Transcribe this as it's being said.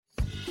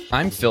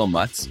I'm Phil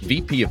Mutz,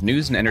 VP of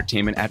News and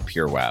Entertainment at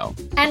PureWow.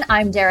 And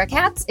I'm Dara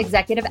Katz,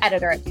 Executive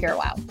Editor at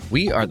PureWow.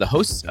 We are the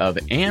hosts of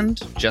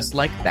And Just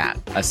Like That,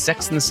 a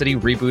Sex and the City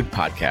reboot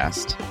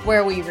podcast.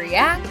 Where we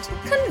react,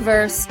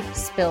 converse,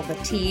 spill the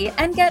tea,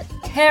 and get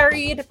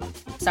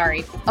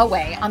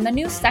away on the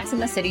new Sex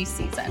and the City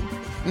season.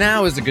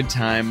 Now is a good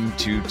time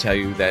to tell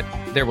you that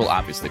there will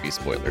obviously be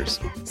spoilers.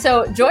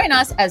 So join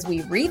us as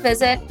we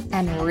revisit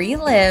and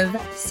relive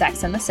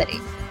Sex and the City.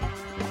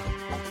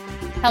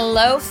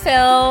 Hello,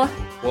 Phil.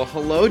 Well,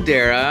 hello,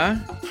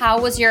 Dara. How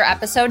was your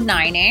episode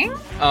 9ing?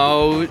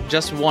 Oh,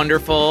 just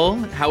wonderful.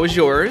 How was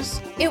yours?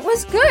 It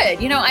was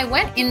good. You know, I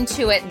went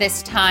into it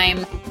this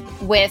time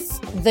with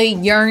the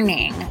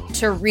yearning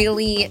to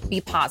really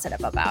be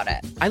positive about it.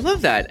 I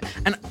love that.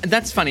 And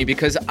that's funny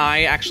because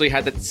I actually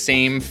had that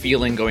same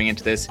feeling going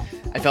into this.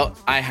 I felt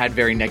I had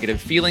very negative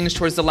feelings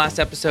towards the last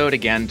episode,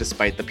 again,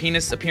 despite the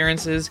penis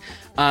appearances.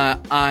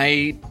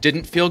 I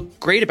didn't feel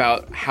great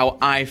about how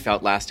I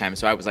felt last time.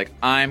 So I was like,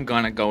 I'm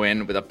going to go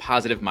in with a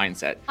positive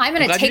mindset. I'm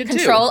going to take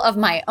control of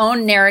my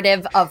own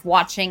narrative of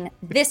watching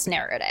this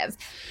narrative.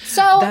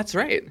 So that's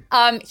right.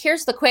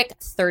 Here's the quick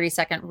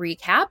 30-second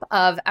recap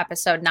of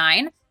episode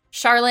 9.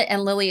 Charlotte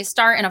and Lily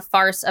star in a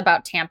farce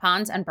about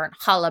tampons and burnt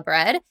challah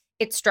bread.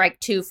 It's strike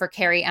 2 for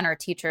Carrie and her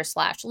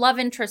teacher/love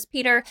interest,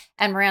 Peter,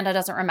 and Miranda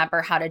doesn't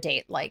remember how to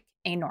date like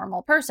a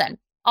normal person.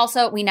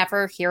 Also, we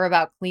never hear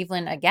about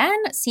Cleveland again.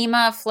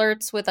 Seema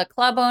flirts with a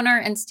club owner,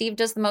 and Steve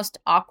does the most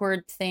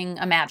awkward thing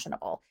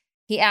imaginable.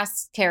 He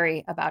asks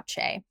Carrie about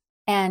Che.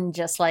 And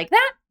just like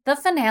that, the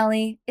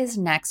finale is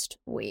next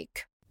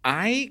week.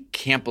 I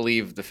can't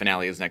believe the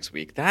finale is next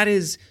week. That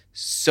is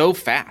so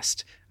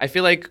fast. I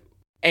feel like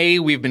A,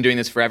 we've been doing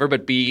this forever,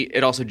 but B,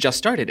 it also just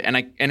started,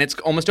 and it's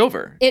almost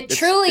over. It's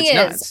truly is.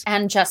 Nuts.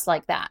 And just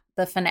like that,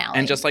 the finale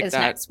and just like is that,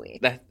 next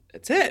week.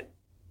 That's it.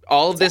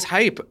 All of this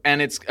hype,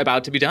 and it's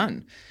about to be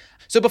done.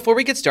 So before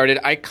we get started,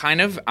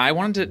 I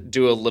wanted to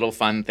do a little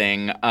fun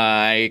thing.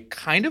 I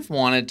kind of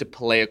wanted to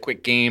play a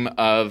quick game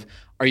of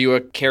Are You a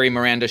Carrie,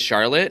 Miranda,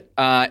 Charlotte?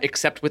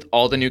 Except with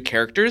all the new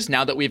characters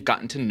now that we've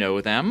gotten to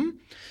know them.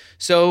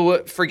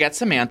 So forget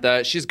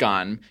Samantha. She's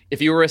gone.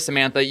 If you were a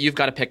Samantha, you've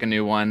got to pick a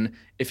new one.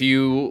 If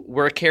you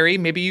were a Carrie,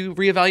 maybe you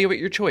reevaluate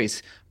your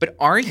choice. But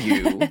are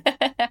you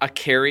a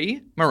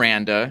Carrie,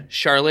 Miranda,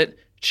 Charlotte,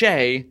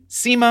 Che,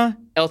 Seema,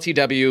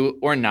 LTW,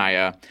 or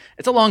Naya?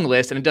 It's a long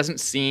list, and it doesn't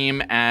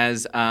seem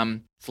as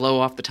flow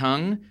off the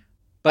tongue.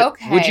 But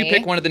okay. Would you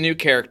pick one of the new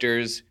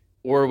characters,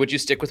 or would you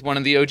stick with one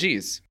of the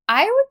OGs?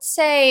 I would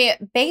say,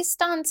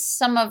 based on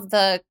some of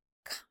the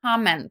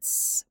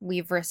comments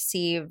we've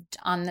received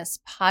on this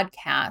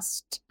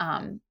podcast,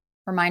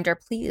 reminder,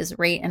 please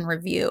rate and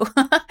review.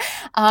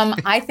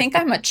 I think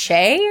I'm a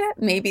Che.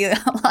 Maybe a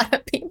lot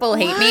of people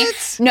hate me.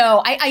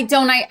 No, I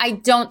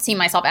don't see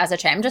myself as a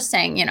Che. I'm just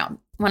saying, you know,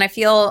 when I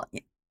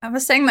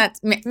was saying that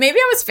maybe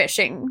I was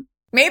fishing.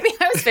 Maybe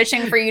I was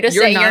fishing for you to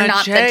say you're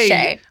not the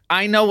Che.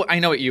 I know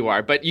what you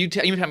are, but you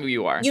tell me who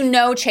you are. You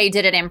know, Che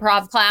did an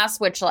improv class,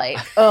 which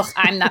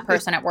I'm that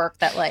person at work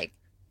that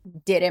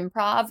did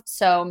improv.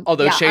 So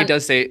although Che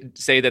does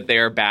say that they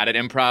are bad at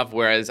improv,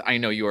 whereas I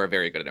know you are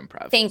very good at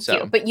improv. Thank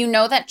you. But you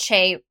know that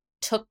Che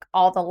took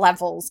all the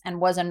levels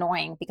and was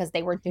annoying because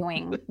they were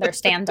doing their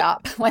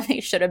stand-up when they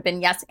should have been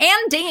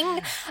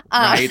yes-anding.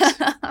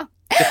 Right.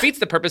 Defeats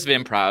the purpose of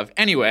improv.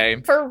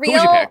 Anyway, for real,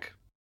 who would you pick?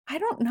 I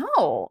don't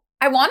know.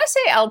 I want to say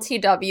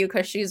LTW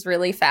because she's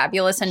really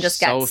fabulous and just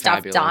gets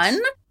stuff done.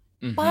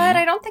 Mm-hmm. But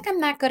I don't think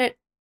I'm that good at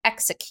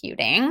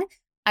executing.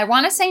 I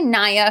want to say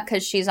Naya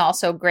because she's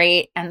also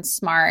great and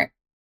smart,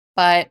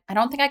 but I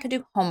don't think I could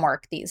do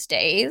homework these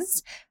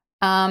days.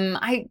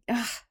 I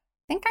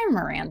think I'm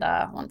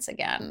Miranda once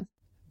again.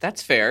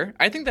 That's fair.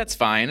 I think that's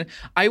fine.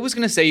 I was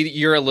going to say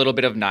you're a little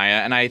bit of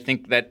Naya, and I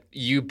think that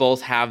you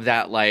both have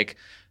that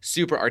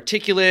super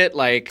articulate,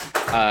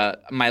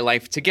 my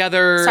life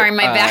together. Sorry,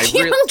 my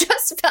vacuum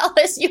just fell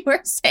as you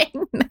were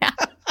saying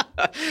that.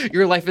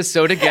 Your life is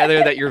so together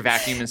that your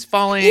vacuum is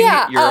falling.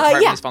 Yeah, your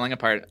apartment is falling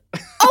apart.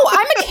 Oh,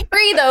 I'm a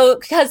Carrie, though,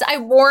 because I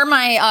wore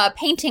my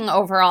painting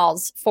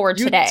overalls for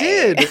today.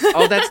 You did?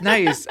 Oh, that's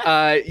nice.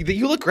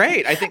 You look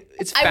great. I think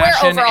it's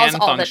fashion and function. I wear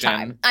overalls all the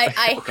time.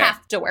 I okay.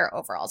 have to wear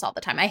overalls all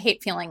the time. I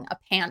hate feeling a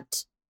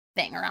pant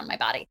thing around my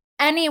body.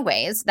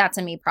 Anyways, that's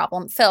a me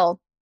problem. Phil,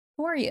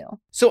 who are you?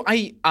 So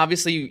I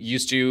obviously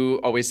used to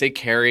always say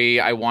Carrie.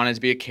 I wanted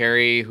to be a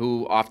Carrie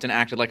who often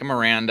acted like a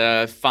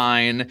Miranda.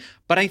 Fine.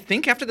 But I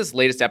think after this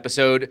latest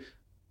episode,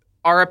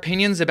 our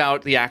opinions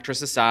about the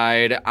actress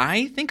aside,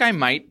 I think I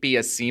might be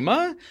a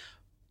Seema.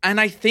 And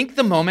I think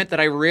the moment that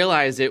I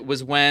realized it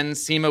was when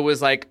Seema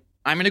was like,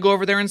 I'm going to go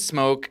over there and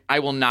smoke. I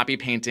will not be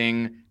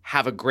painting.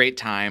 Have a great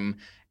time.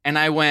 And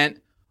I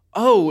went,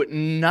 oh,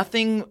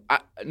 nothing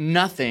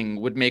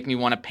would make me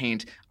want to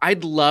paint.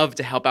 I'd love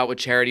to help out with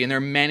charity, and there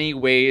are many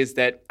ways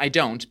that I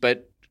don't,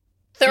 but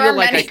feel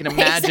like I can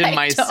imagine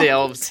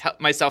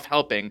myself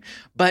helping.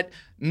 But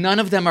none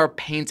of them are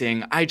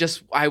painting. I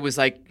was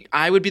like,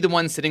 I would be the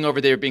one sitting over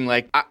there being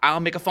like,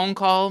 I'll make a phone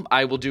call.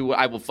 I will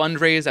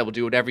fundraise. I will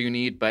do whatever you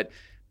need, but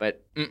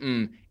But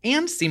And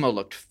Simo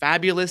looked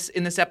fabulous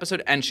in this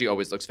episode, and she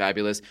always looks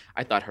fabulous.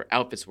 I thought her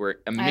outfits were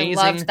amazing.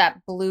 I loved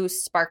that blue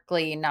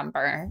sparkly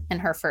number in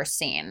her first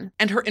scene.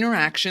 And her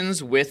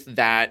interactions with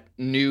that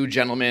new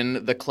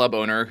gentleman, the club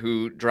owner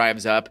who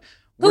drives up,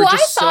 were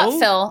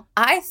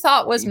I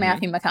thought was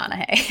Matthew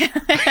McConaughey.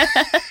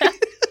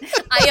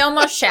 I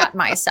almost shat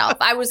myself.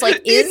 I was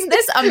like, is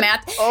this a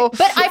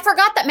But I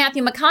forgot that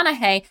Matthew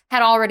McConaughey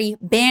had already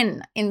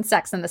been in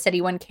Sex and the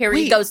City when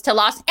Carrie goes to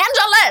Los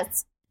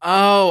Angeles.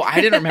 Oh,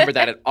 I didn't remember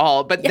that at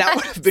all. But that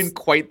would have been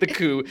quite the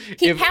coup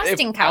if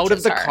out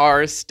of the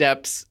car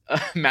steps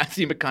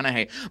Matthew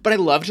McConaughey. But I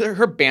loved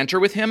her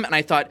banter with him, and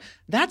I thought,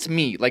 that's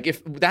me. Like,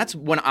 if that's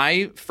when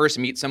I first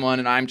meet someone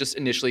and I'm just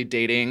initially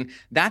dating,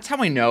 that's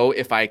how I know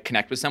if I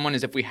connect with someone,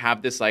 is if we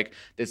have this like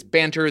this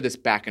banter, this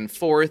back and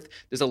forth.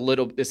 This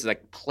is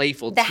like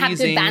playful teasing. Have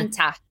the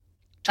banter.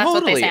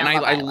 Totally, and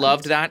I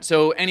loved that.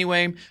 So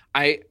anyway,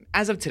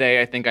 as of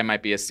today, I think I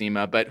might be a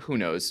Seema, but who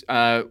knows?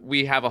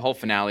 We have a whole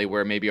finale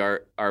where maybe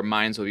our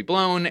minds will be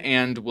blown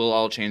and we'll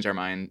all change our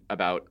mind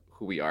about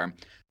who we are.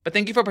 But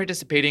thank you for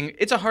participating.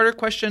 It's a harder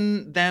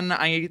question than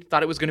I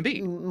thought it was going to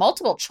be.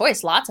 Multiple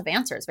choice, lots of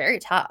answers, very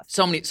tough.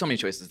 So many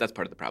choices. That's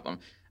part of the problem.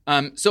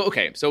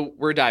 So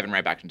we're diving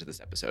right back into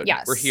this episode.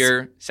 Yes. We're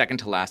here, second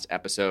to last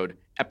episode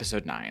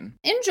 9.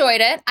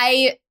 Enjoyed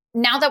it.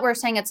 Now that we're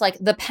saying it's like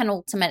the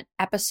penultimate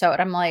episode,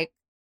 I'm like,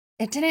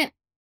 it didn't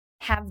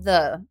have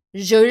the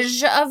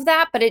zhuzh of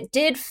that, but it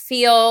did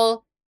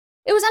feel,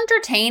 it was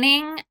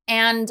entertaining,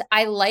 and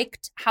I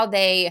liked how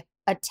they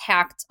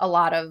attacked a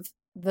lot of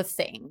the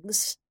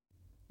things.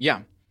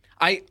 Yeah.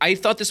 I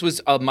thought this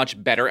was a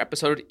much better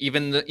episode,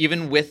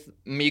 even with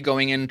me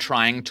going in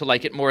trying to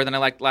like it more than I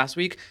liked last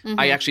week. Mm-hmm.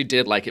 I actually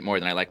did like it more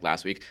than I liked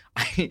last week.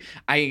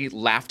 I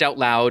laughed out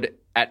loud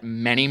at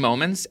many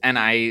moments, and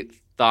I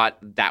thought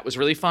that was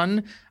really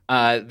fun.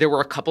 There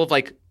were a couple of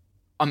like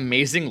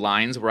amazing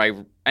lines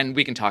and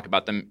we can talk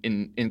about them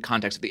in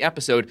context of the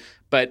episode,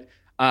 but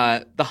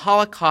the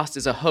Holocaust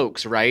is a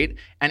hoax, right?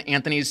 And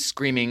Anthony's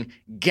screaming,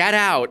 "Get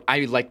out!"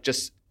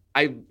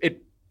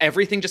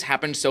 Everything just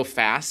happened so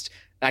fast.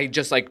 I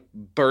just like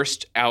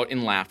burst out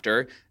in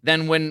laughter.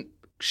 Then when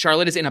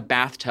Charlotte is in a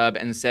bathtub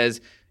and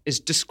is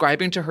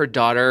describing to her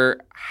daughter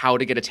how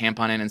to get a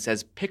tampon in and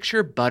says,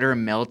 "Picture butter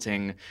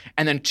melting."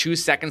 And then 2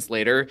 seconds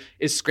later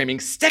is screaming,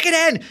 "Stick it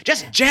in!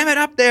 Just jam it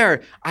up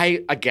there!"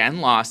 I again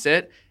lost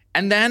it.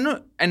 And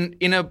then, and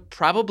in a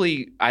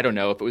probably, I don't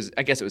know if it was,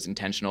 I guess it was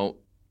intentional,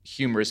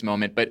 humorous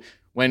moment, but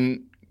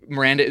when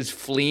Miranda is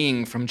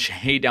fleeing from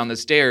Jay down the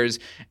stairs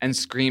and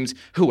screams,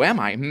 "Who am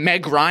I?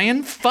 Meg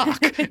Ryan?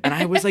 Fuck." And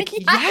I was like,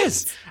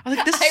 yes. I was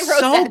like, this is so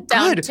good. I wrote that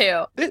down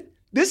too.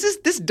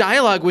 This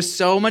dialogue was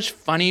so much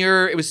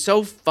funnier. It was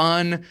so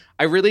fun.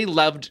 I really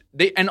loved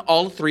and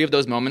all 3 of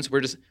those moments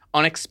were just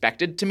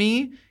unexpected to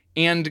me,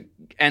 and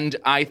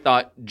I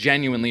thought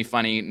genuinely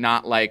funny,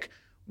 not like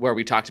where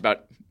we talked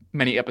about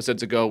many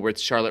episodes ago where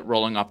it's Charlotte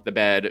rolling off the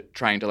bed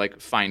trying to like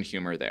find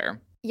humor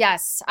there.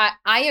 Yes,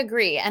 I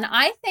agree. And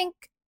I think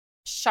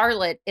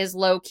Charlotte is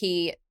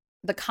low-key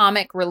the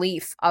comic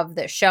relief of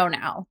this show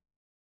now.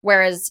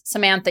 Whereas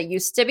Samantha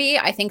used to be,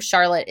 I think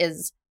Charlotte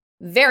is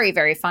very,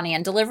 very funny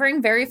and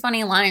delivering very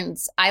funny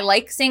lines. I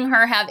like seeing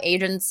her have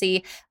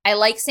agency. I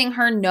like seeing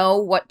her know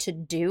what to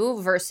do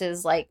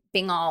versus like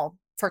being all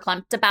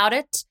verklempt about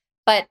it.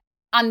 But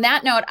on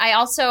that note, I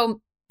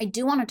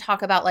do want to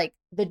talk about like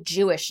the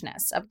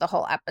Jewishness of the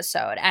whole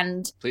episode.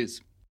 And please.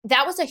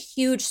 That was a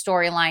huge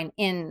storyline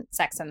in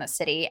Sex and the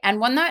City, and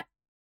one that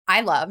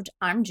I loved.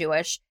 I'm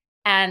Jewish,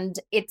 and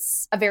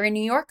it's a very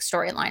New York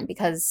storyline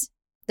because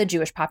the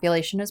Jewish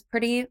population is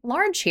pretty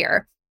large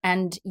here,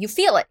 and you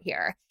feel it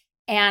here.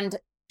 And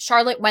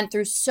Charlotte went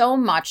through so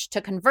much to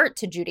convert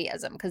to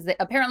Judaism because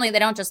apparently they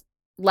don't just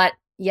let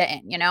you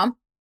in, you know?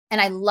 And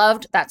I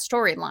loved that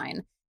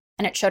storyline,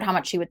 and it showed how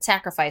much she would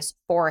sacrifice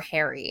for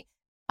Harry,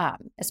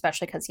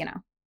 especially because, you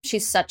know,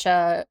 she's such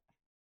a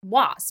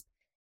wasp.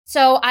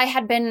 So I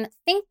had been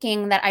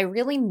thinking that I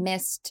really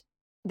missed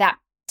that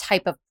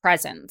type of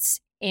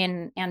presence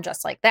in And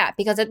Just Like That,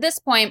 because at this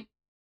point,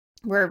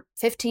 we're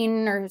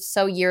 15 or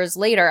so years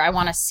later. I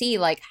want to see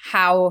like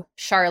how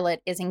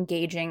Charlotte is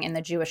engaging in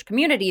the Jewish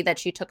community that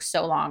she took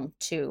so long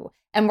to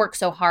and worked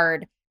so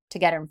hard to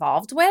get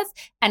involved with.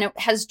 And it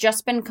has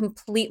just been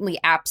completely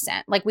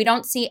absent. Like we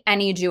don't see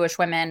any Jewish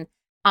women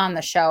on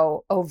the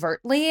show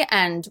overtly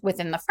and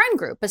within the friend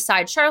group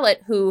besides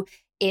Charlotte, who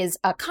is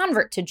a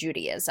convert to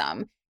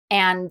Judaism.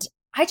 And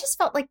I just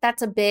felt like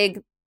that's a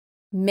big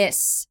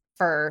miss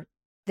for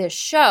this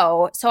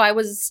show. So I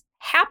was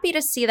happy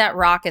to see that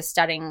Rock is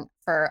studying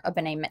for a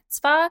B'nai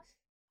Mitzvah,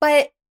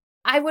 but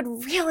I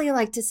would really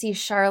like to see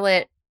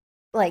Charlotte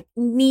like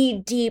knee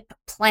deep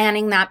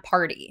planning that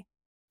party,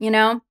 you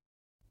know?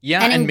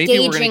 Yeah, and maybe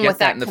we're going to get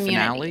that in the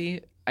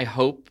finale. I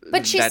hope.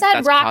 But she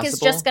said Rock is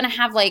just going to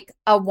have like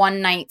a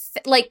one night,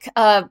 like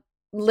a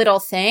little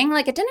thing.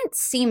 Like it didn't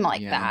seem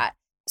like that.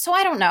 So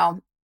I don't know.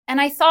 And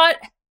I thought,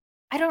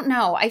 I don't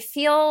know. I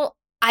feel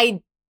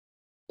I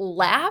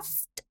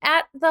laughed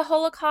at the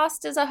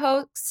Holocaust as a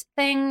hoax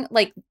thing.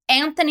 Like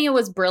Anthony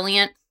was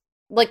brilliant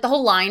like the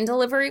whole line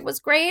delivery was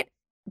great,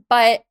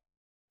 but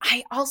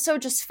I also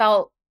just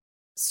felt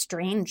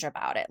strange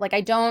about it. Like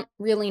I don't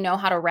really know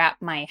how to wrap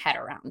my head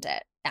around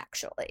it,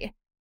 actually.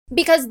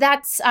 Because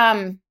that's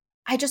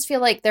I just feel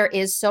like there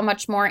is so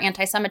much more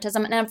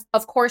anti-Semitism. And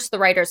of course the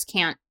writers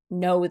can't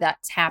know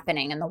that's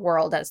happening in the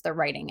world as they're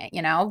writing it,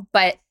 you know?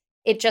 But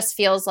it just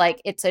feels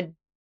like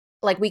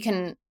we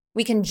can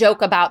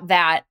joke about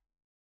that,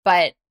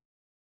 but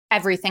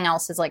everything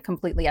else is like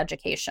completely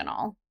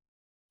educational,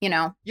 you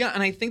know? Yeah,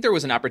 and I think there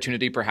was an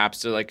opportunity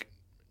perhaps to like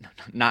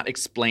not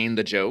explain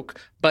the joke,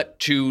 but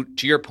to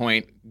your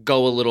point,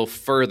 go a little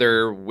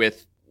further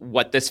with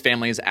what this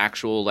family's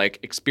actual like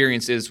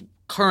experiences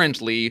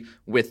currently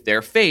with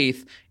their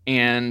faith,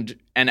 and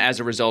as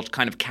a result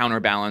kind of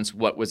counterbalance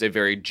what was a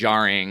very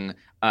jarring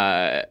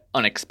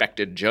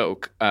unexpected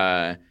joke,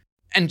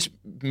 and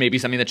maybe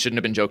something that shouldn't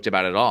have been joked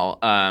about at all.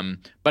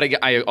 But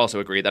I also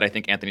agree that I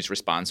think Anthony's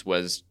response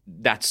was,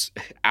 that's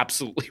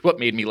absolutely what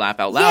made me laugh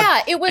out loud.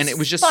 Yeah, it was, and it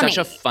was just funny. such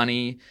a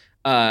funny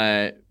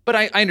but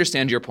I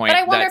understand your point. But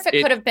I wonder that if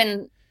it could have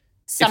been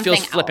something It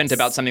feels flippant else.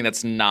 about something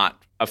that's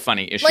not a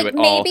funny issue like at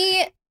all.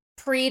 Maybe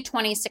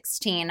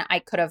pre-2016, I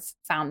could have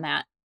found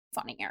that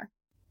funnier.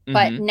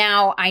 But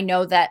now I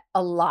know that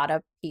a lot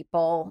of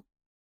people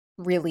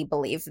really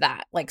believe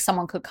that. Like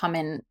someone could come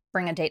in,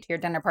 bring a date to your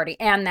dinner party,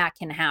 and that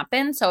can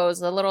happen. So it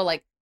was a little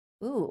like,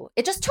 ooh,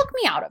 it just took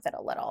me out of it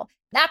a little.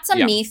 That's a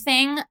me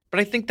thing. But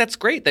I think that's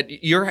great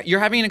that you're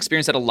having an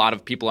experience that a lot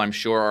of people, I'm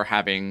sure, are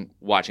having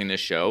watching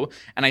this show.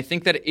 And I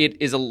think that it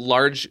is a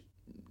large,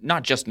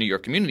 not just New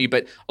York community,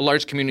 but a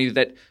large community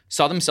that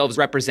saw themselves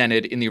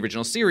represented in the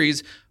original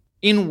series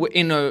in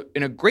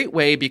a great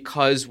way,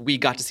 because we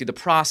got to see the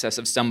process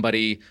of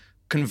somebody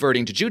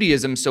converting to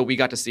Judaism. So we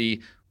got to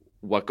see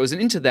what goes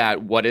into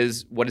that. What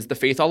is the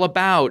faith all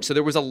about? So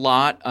there was a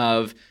lot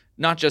of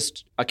not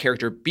just a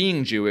character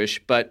being Jewish,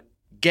 but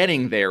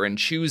getting there and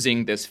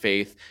choosing this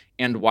faith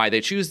and why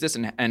they choose this.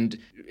 And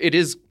it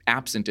is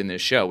absent in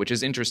this show, which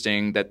is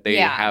interesting that they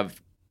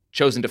have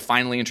chosen to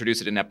finally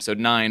introduce it in episode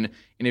 9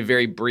 in a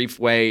very brief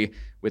way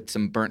with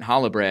some burnt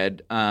challah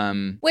bread.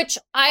 Which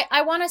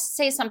I want to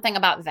say something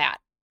about that.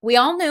 We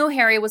all knew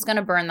Harry was going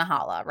to burn the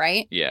challah,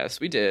 right? Yes,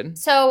 we did.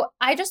 So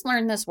I just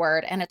learned this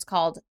word, and it's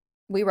called,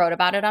 we wrote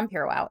about it on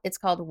Pure Wow, it's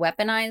called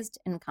weaponized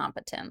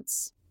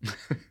incompetence.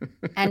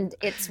 And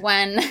it's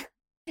when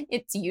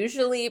it's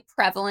usually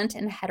prevalent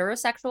in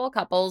heterosexual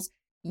couples,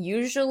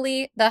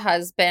 usually the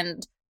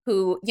husband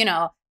who, you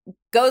know,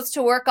 goes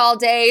to work all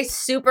day,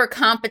 super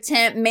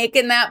competent,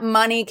 making that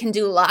money, can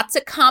do lots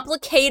of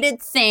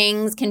complicated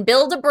things, can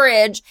build a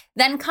bridge,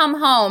 then come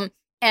home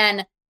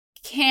and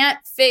can't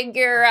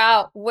figure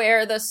out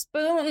where the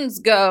spoons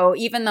go,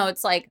 even though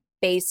it's like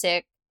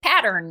basic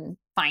pattern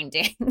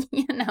finding,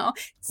 you know?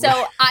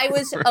 So I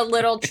was a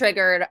little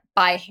triggered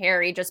by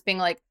Harry just being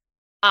like,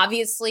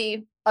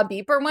 obviously a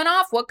beeper went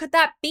off. What could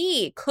that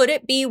be? Could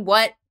it be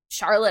what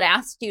Charlotte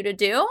asked you to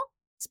do?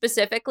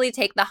 Specifically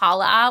take the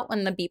challah out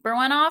when the beeper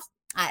went off?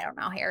 I don't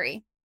know,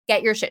 Harry.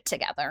 Get your shit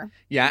together.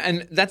 Yeah,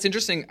 and that's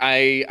interesting.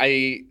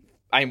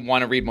 I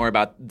want to read more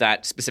about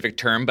that specific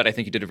term, but I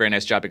think you did a very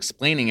nice job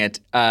explaining it.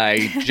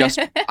 I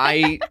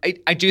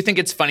do think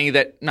it's funny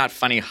that, not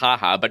funny,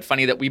 haha, but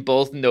funny that we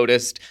both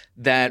noticed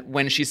that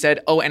when she said,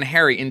 oh, and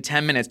Harry, in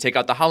 10 minutes, take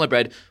out the challah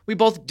bread, we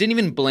both didn't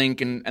even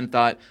blink and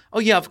thought, oh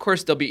yeah, of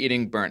course they'll be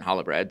eating burnt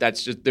challah bread.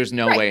 That's just, there's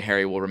no way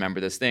Harry will remember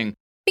this thing.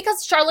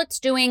 Because Charlotte's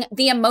doing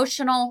the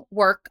emotional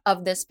work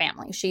of this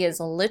family. She is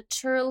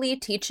literally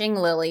teaching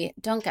Lily.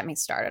 Don't get me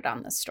started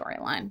on this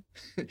storyline.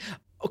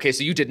 Okay,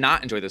 so you did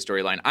not enjoy the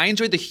storyline. I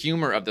enjoyed the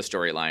humor of the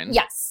storyline.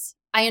 Yes.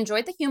 I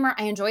enjoyed the humor.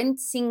 I enjoyed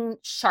seeing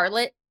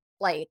Charlotte,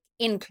 like,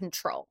 in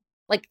control.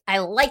 Like, I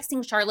like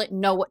seeing Charlotte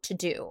know what to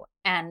do.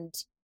 And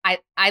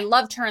I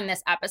loved her in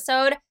this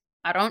episode.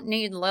 I don't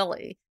need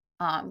Lily.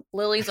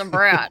 Lily's a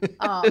brat.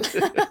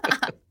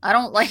 I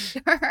don't like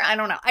her. I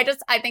don't know.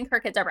 I think her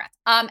kids are brats.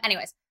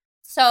 Anyways,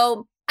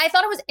 so I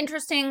thought it was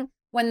interesting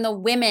when the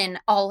women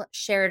all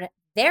shared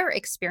their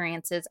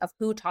experiences of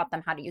who taught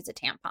them how to use a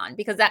tampon,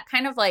 because that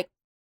kind of like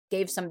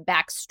gave some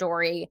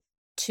backstory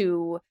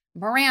to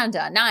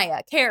Miranda,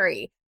 Naya,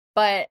 Carrie,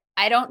 but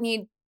I don't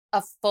need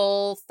a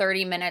full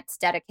 30 minutes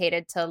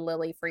dedicated to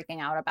Lily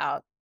freaking out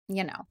about,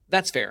 you know.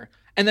 That's fair.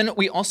 And then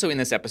we also in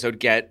this episode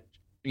get,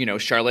 you know,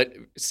 Charlotte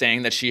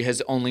saying that she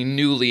has only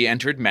newly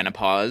entered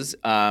menopause,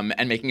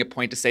 and making a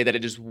point to say that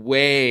it is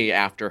way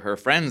after her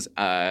friends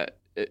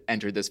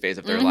entered this phase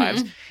of their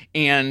lives.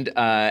 And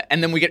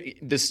then we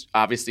get this,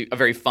 obviously, a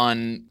very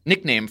fun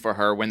nickname for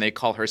her when they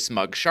call her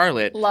Smug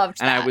Charlotte. Loved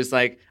that. And I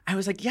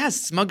was like, yes,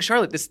 Smug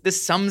Charlotte.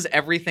 This sums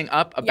everything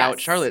up about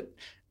Charlotte.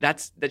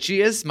 That she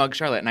is Smug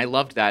Charlotte, and I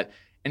loved that.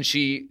 And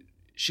she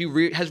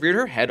has reared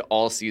her head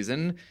all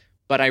season,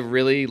 but I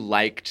really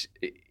liked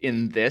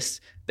in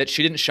this that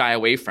she didn't shy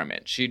away from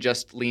it. She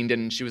just leaned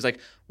in and she was like,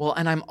 well,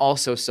 and I'm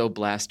also so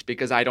blessed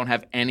because I don't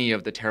have any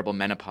of the terrible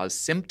menopause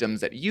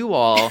symptoms that you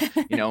all,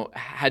 you know,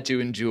 had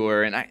to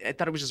endure. And I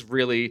thought it was just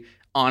really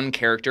on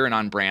character and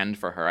on brand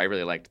for her. I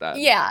really liked that.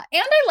 Yeah.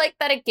 And I like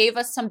that it gave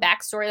us some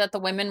backstory that the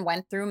women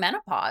went through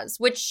menopause,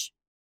 which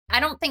I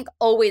don't think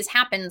always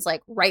happens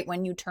like right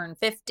when you turn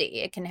 50.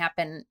 It can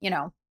happen,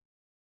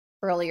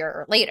 earlier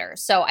or later.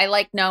 So I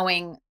like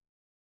knowing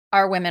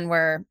our women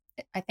were,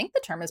 I think the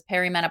term is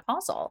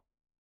perimenopausal.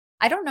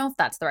 I don't know if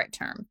that's the right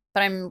term,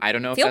 but I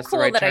don't know if feel that's cool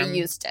the right that term, I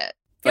used it.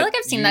 I feel like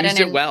I've seen that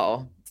in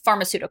a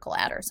pharmaceutical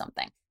ad or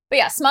something. But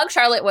yeah, Smug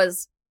Charlotte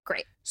was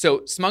great.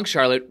 So Smug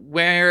Charlotte,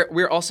 where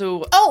we're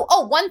also...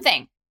 Oh, one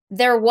thing.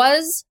 There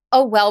was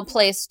a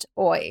well-placed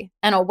oi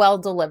and a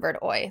well-delivered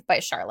oi by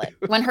Charlotte.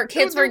 When her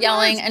kids were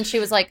yelling and she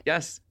was like,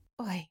 yes,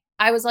 oi.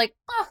 I was like,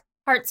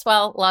 heart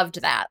swell,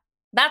 loved that.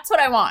 That's what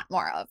I want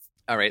more of.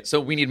 All right, so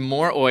we need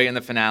more oi in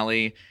the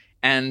finale.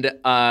 And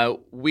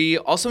we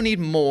also need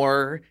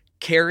more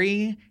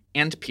Carrie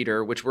and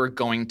Peter, which we're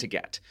going to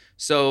get.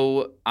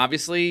 So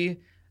obviously,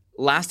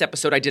 last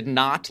episode, I did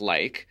not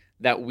like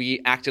that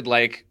we acted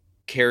like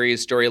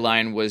Carrie's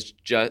storyline was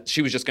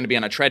she was just going to be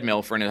on a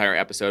treadmill for an entire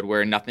episode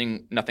where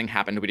nothing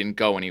happened. We didn't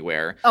go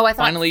anywhere. Oh, I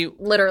thought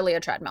literally a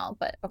treadmill,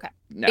 but okay.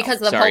 No,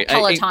 because of the whole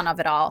Peloton of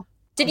it all.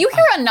 Did you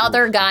hear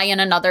another guy in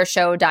another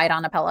show died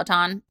on a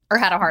Peloton or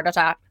had a heart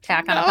attack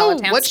on a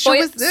Peloton? What show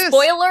is this?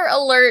 Spoiler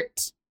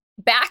alert.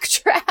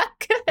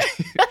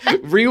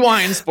 Backtrack.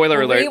 Rewind.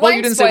 Spoiler alert. Well,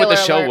 you didn't say what the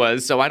show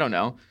was, so I don't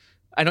know.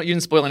 You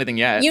didn't spoil anything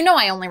yet.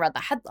 I only read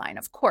the headline,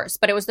 of course,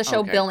 but it was the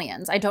show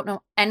Billions. I don't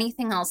know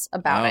anything else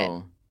about it.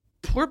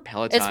 Poor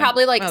Peloton. It's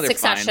probably like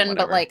Succession,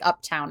 but like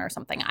Uptown or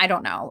something. I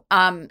don't know.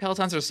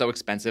 Pelotons are so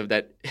expensive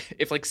that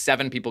if like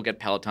 7 people get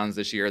Pelotons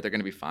this year, they're going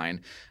to be fine.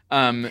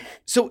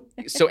 So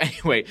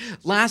anyway,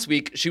 last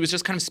week she was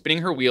just kind of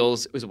spinning her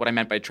wheels. It was what I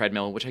meant by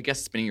treadmill, which I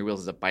guess spinning your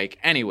wheels is a bike.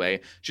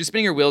 Anyway, she was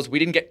spinning her wheels. We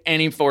didn't get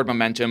any forward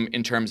momentum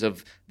in terms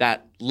of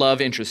that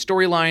love interest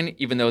storyline,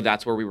 even though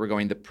that's where we were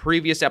going the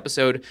previous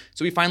episode.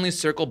 So we finally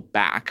circle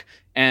back.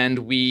 And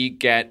we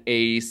get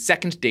a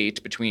second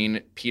date between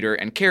Peter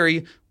and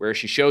Carrie, where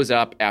she shows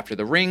up after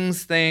the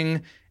rings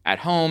thing at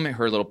home,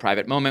 her little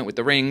private moment with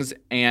the rings,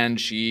 and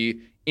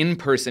she in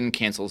person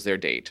cancels their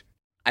date.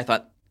 I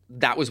thought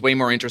that was way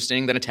more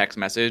interesting than a text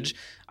message.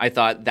 I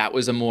thought that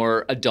was a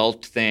more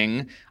adult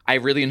thing. I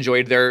really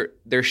enjoyed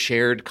their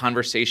shared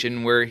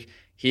conversation where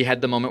he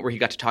had the moment where he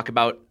got to talk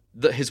about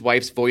his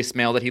wife's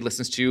voicemail that he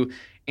listens to,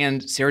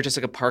 and Sarah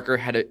Jessica Parker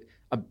had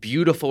a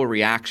beautiful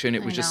reaction.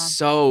 It was just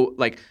so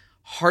like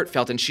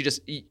heartfelt, and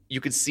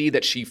you could see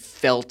that she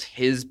felt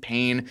his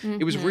pain.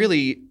 Mm-hmm. It was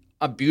really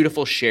a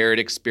beautiful shared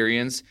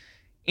experience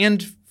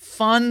and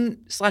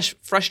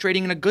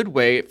fun/frustrating in a good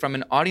way from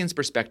an audience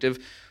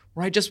perspective,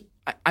 where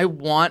I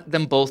want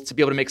them both to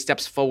be able to make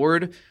steps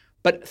forward,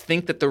 but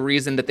think that the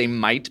reason that they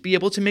might be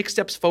able to make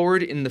steps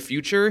forward in the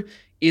future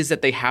is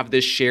that they have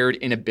this shared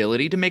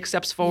inability to make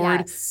steps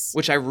forward,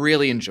 which I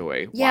really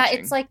enjoy watching.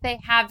 It's like they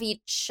have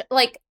each,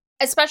 like,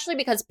 especially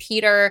because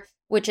Peter,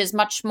 which is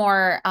much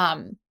more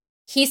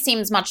he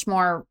seems much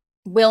more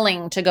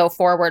willing to go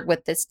forward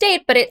with this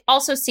date, but it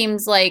also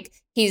seems like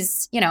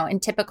he's, in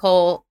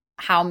typical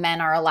how men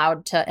are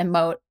allowed to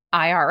emote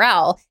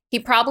IRL, he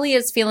probably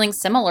is feeling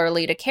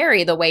similarly to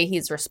Carrie, the way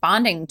he's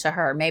responding to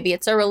her. Maybe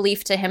it's a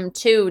relief to him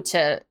too,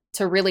 to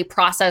really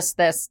process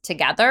this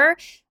together.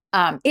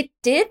 It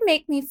did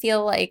make me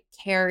feel like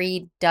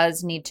Carrie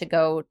does need to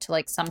go to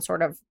like some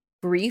sort of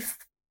grief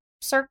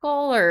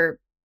circle or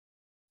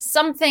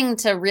something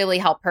to really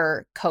help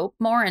her cope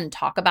more and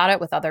talk about it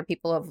with other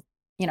people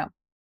who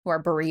are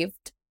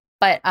bereaved.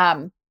 But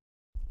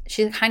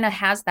she kind of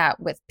has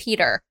that with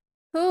Peter,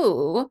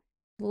 who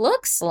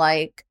looks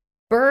like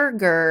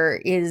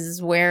Berger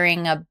is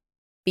wearing a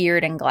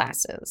beard and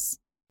glasses.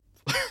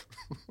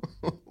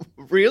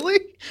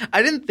 Really?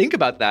 I didn't think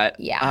about that.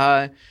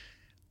 Yeah.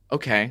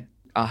 Okay.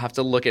 I'll have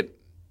to look at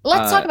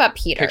Let's talk about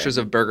Peter. Pictures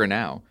of Berger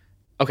now.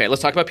 Okay,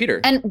 let's talk about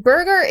Peter. And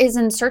Berger is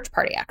in Search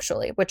Party,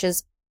 actually, which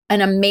is an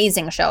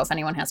amazing show if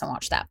anyone hasn't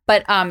watched that.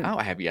 But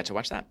I have yet to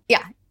watch that.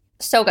 Yeah,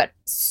 so good.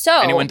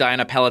 So anyone die on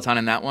a Peloton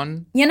in that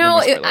one?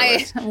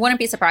 I wouldn't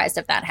be surprised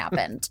if that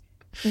happened.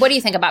 What do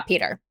you think about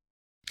Peter?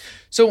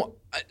 So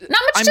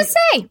not much to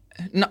say.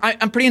 No,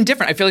 I'm pretty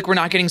indifferent. I feel like we're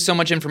not getting so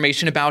much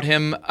information about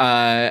him.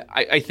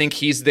 I think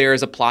he's there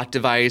as a plot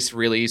device,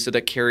 really, so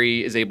that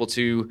Carrie is able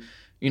to,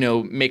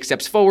 make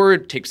steps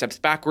forward, take steps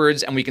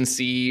backwards, and we can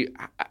see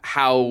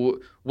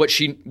what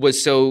she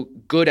was so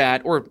good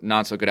at or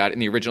not so good at in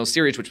the original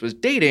series, which was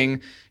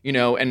dating,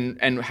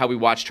 and how we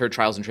watched her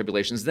trials and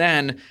tribulations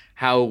then,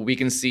 how we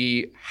can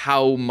see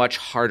how much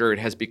harder it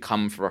has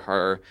become for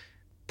her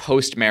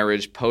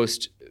post-marriage,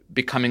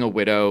 post-becoming a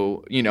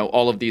widow,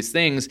 all of these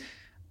things.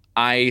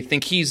 I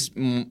think he's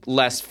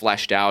less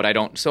fleshed out. I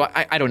don't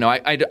know.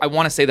 I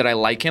want to say that I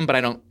like him, but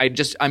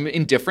I'm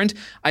indifferent.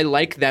 I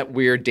like that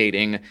we're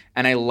dating,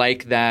 and I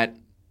like that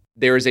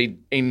there's a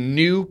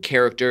new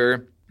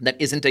character that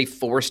isn't a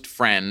forced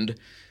friend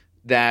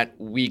that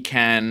we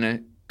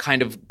can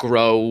kind of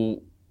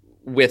grow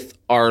with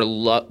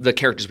the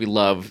characters we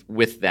love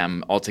with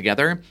them all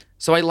together.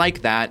 So I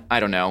like that.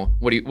 I don't know.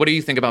 What do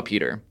you think about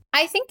Peter?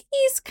 I think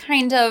he's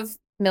kind of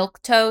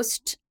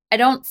milquetoast. I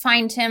don't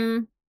find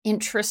him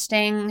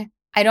interesting.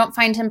 I don't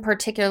find him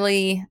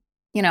particularly,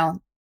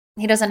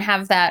 he doesn't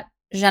have that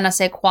je ne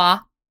sais quoi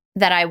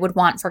that I would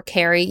want for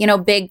Carrie. You know,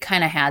 Big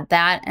kind of had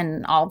that,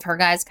 and all of her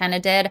guys kind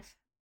of did.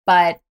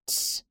 But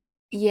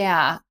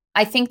yeah,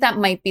 I think that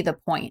might be the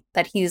point,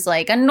 that he's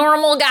like a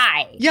normal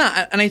guy.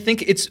 Yeah, and I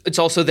think it's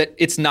also that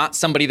it's not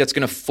somebody that's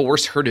going to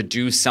force her to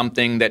do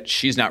something that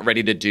she's not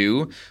ready to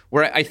do.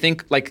 Where I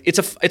think like it's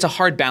a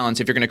hard balance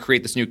if you're going to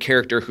create this new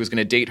character who's going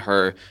to date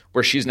her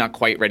where she's not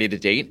quite ready to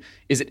date.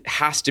 Is it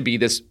has to be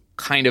this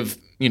kind of,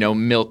 you know,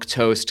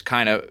 milquetoast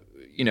kind of,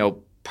 you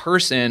know,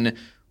 person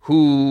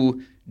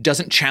who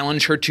doesn't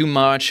challenge her too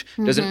much,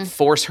 doesn't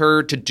force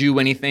her to do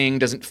anything,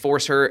 doesn't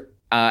force her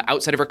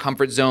outside of her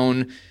comfort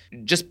zone,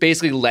 just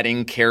basically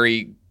letting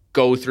Carrie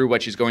go through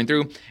what she's going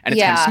through. And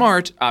it's kind of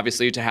smart,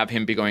 obviously, to have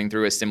him be going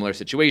through a similar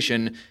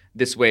situation.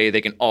 This way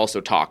they can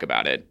also talk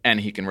about it and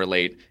he can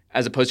relate.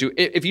 As opposed to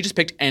if you just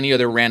picked any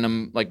other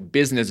random like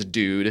business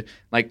dude,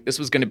 like this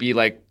was going to be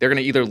like they're going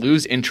to either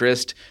lose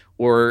interest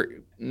or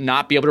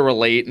not be able to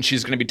relate, and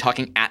she's going to be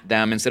talking at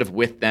them instead of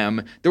with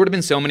them. There would have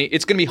been so many.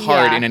 It's going to be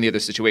hard in any other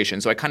situation.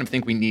 So I kind of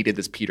think we needed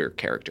this Peter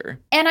character.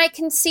 And I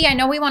can see, I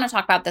know we want to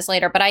talk about this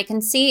later, but I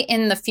can see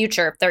in the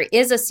future, if there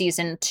is a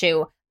season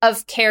 2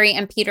 of Carrie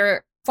and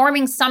Peter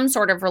forming some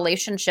sort of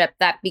relationship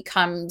that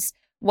becomes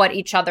what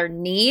each other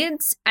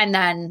needs and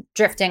then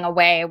drifting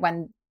away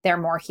when they're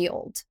more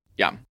healed.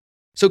 Yeah.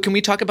 So can we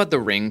talk about the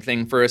ring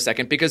thing for a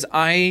second? Because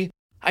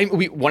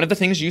one of the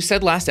things you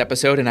said last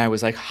episode, and I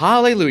was like,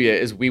 hallelujah,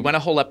 is we went a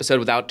whole episode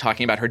without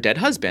talking about her dead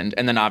husband.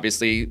 And then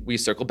obviously we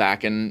circle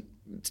back and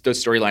the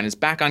storyline is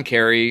back on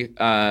Carrie.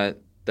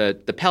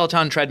 The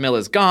Peloton treadmill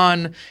is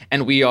gone.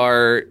 And we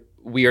are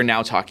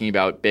now talking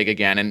about Big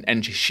again.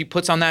 And she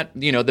puts on that,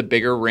 you know, the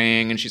bigger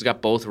ring, and she's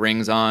got both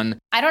rings on.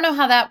 I don't know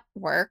how that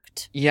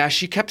worked. Yeah,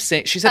 she kept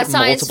saying, she said it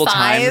multiple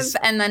times.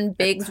 And then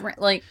Big's,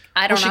 like,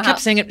 I don't know. She kept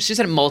saying it. She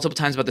said it multiple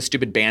times about the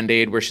stupid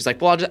Band-Aid where she's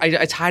like, well,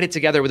 I tied it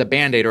together with a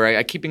Band-Aid, or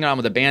I keeping it on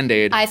with a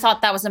Band-Aid. I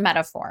thought that was a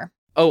metaphor.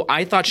 Oh,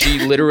 I thought she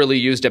literally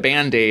used a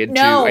Band-Aid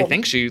I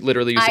think she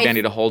literally used a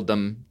Band-Aid to hold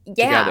them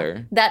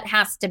together. That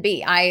has to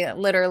be. I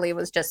literally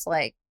was just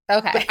like,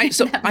 okay.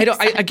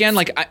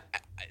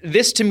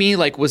 This to me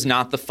like was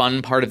not the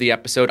fun part of the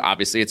episode.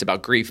 Obviously, it's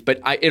about grief, but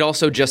it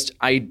also just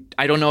I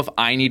don't know if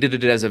I needed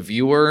it as a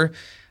viewer.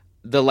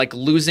 The like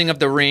losing of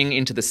the ring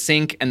into the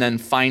sink and then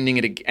finding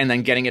it and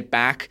then getting it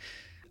back.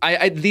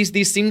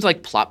 These seemed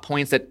like plot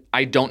points that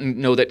I don't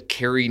know that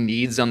Carrie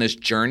needs on this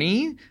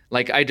journey.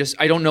 Like I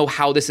don't know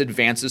how this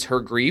advances her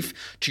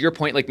grief. To your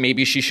point, like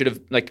maybe she should have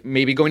like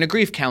maybe going to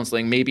grief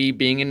counseling, maybe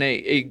being in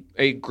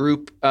a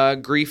group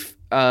grief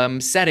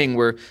setting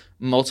where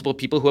multiple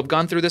people who have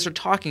gone through this are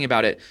talking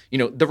about it. You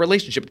know, the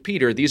relationship with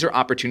Peter, these are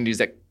opportunities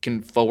that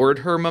can forward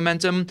her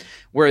momentum.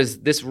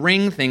 Whereas this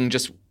ring thing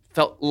just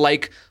felt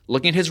like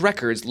looking at his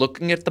records,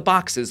 looking at the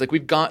boxes. Like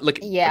we've got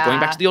going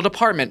back to the old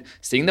apartment,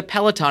 seeing the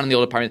Peloton in the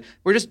old apartment.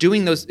 We're just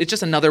doing those. It's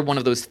just another one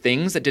of those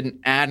things that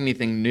didn't add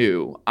anything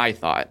new, I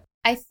thought.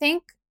 I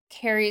think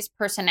Carrie's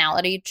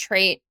personality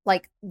trait,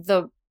 like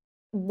the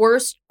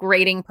worst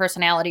grading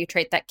personality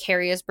trait that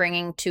Carrie is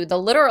bringing to the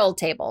literal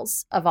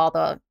tables of all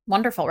the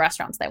wonderful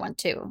restaurants they went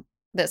to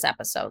this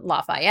episode.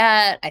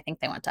 Lafayette, I think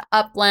they went to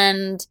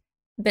Upland,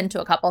 been to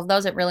a couple of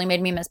those. It really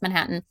made me miss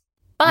Manhattan.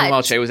 But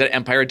well, Shay was at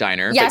Empire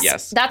Diner, yes, but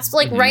yes. That's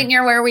like right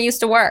near where we used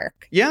to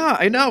work. Yeah,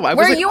 I know. I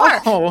where was like, you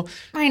work. Oh.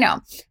 I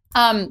know.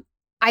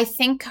 I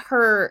think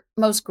her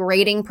most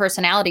grating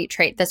personality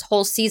trait this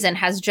whole season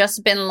has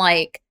just been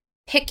like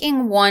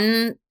picking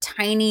one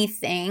tiny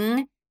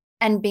thing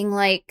and being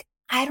like,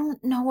 I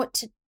don't know what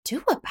to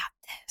do about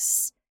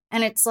this.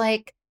 And it's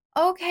like,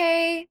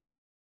 okay,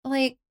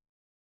 like,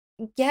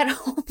 get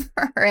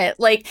over it.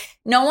 Like,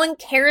 no one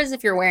cares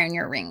if you're wearing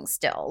your ring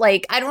still.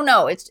 Like, I don't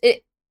know.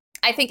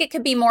 I think it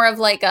could be more of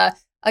like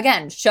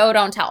again, show,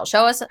 don't tell.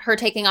 Show us her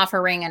taking off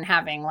her ring and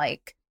having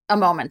like a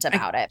moment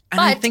about it. And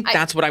I think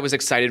that's what I was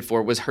excited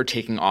for, was her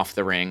taking off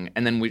the ring.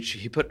 And then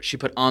she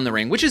put on the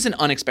ring, which is an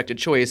unexpected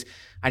choice.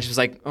 I just was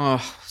like,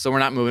 oh, so we're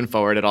not moving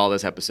forward at all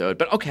this episode.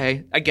 But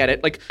okay, I get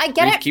it. Like, I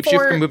get it keeps you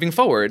from moving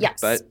forward. Yes.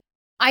 But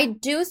I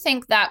do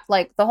think that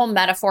like the whole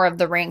metaphor of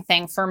the ring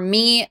thing for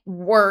me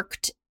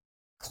worked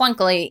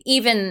clunkily,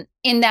 even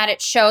in that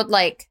it showed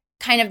like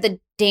kind of the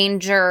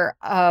danger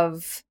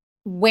of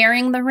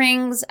wearing the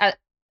rings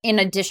in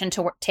addition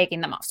to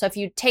taking them off. So if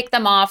you take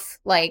them off,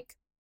 like,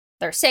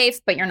 they're safe,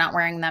 but you're not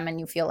wearing them and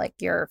you feel like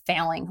you're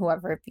failing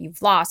whoever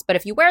you've lost. But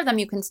if you wear them,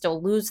 you can still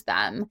lose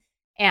them.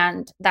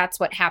 And that's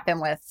what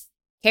happened with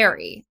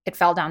Carrie. It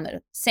fell down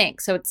the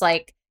sink. So it's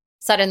like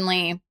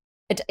suddenly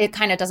it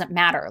kind of doesn't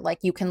matter. Like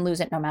you can lose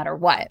it no matter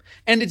what.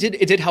 And it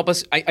did help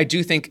us. I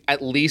do think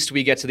at least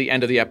we get to the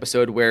end of the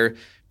episode where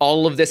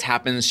all of this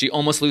happens. She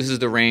almost loses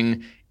the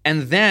ring.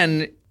 And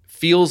then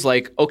feels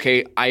like,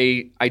 okay,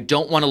 I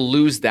don't want to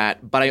lose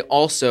that, but I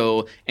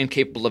also am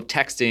capable of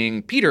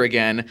texting Peter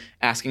again,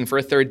 asking for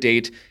a third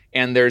date.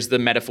 And there's the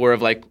metaphor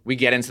of like, we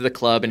get into the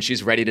club and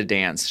she's ready to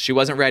dance. She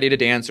wasn't ready to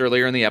dance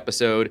earlier in the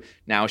episode.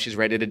 Now she's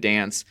ready to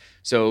dance.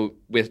 So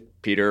with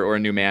Peter or a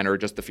new man or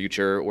just the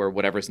future or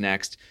whatever's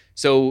next.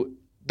 So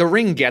the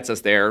ring gets us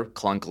there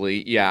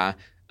clunkily. Yeah.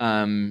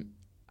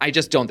 I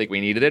just don't think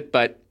we needed it,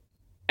 but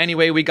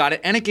Anyway, we got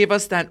it. And it gave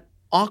us that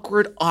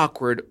awkward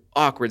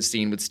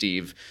scene with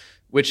Steve,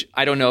 which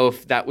I don't know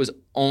if that was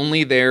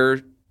only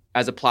there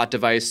as a plot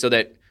device so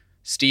that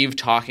Steve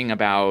talking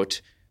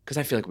about, because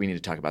I feel like we need to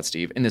talk about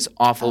Steve in this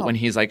awful, when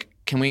he's like,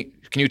 can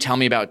you tell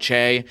me about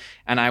Che?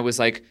 And I was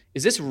like,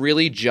 is this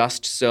really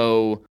just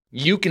so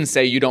you can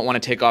say you don't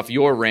want to take off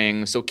your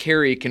ring so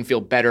Carrie can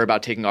feel better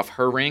about taking off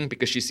her ring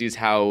because she sees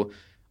how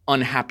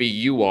unhappy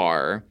you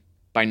are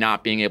by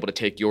not being able to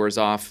take yours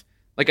off?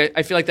 Like,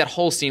 I feel like that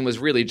whole scene was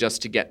really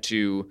just to get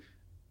to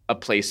a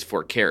place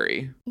for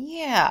Carrie.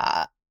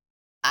 Yeah.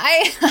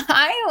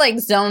 I like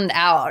zoned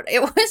out.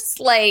 It was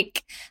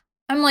like,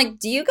 I'm like,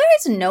 do you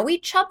guys know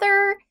each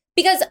other?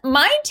 Because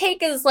my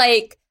take is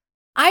like,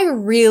 I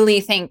really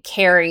think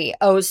Carrie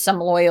owes some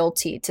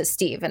loyalty to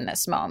Steve in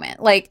this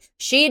moment. Like,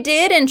 she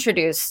did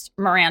introduce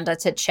Miranda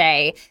to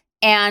Che,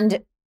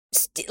 and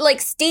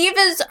Steve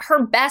is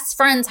her best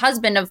friend's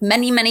husband of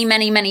many, many,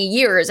 many, many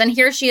years. And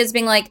here she is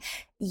being like,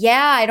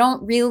 yeah, I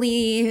don't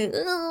really,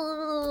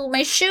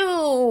 my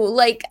shoe.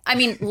 Like, I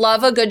mean,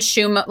 love a good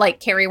shoe, like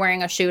Carrie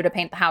wearing a shoe to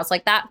paint the house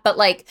like that. But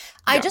like,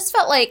 I just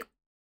felt like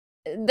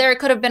there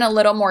could have been a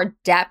little more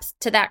depth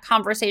to that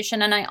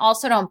conversation. And I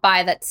also don't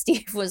buy that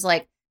Steve was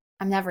like,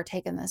 I'm never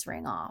taking this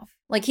ring off.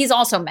 Like, he's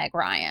also Meg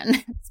Ryan.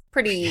 It's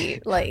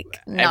pretty like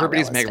not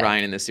everybody's realistic. Meg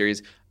Ryan in this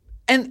series.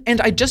 And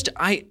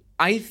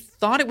I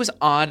thought it was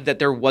odd that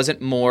there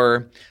wasn't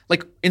more,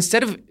 like,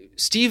 instead of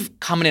Steve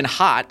coming in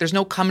hot, there's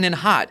no coming in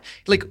hot.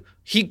 Like,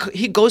 he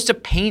goes to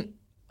paint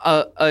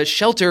a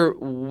shelter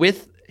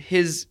with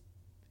his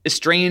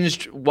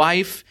estranged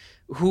wife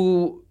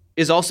who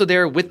is also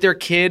there with their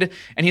kid,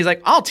 and he's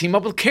like, I'll team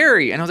up with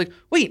Carrie. And I was like,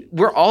 wait,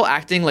 we're all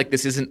acting like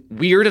this isn't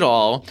weird at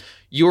all.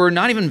 You're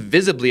not even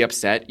visibly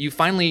upset. You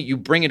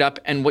bring it up,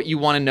 and what you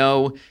want to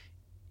know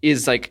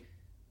is like,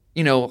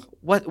 you know,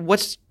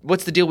 what's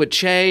the deal with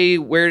Che?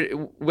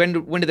 When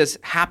did this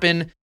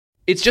happen?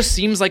 It just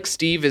seems like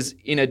Steve is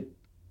in a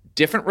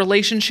different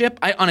relationship.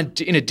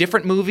 In a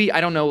different movie. I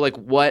don't know like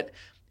what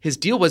his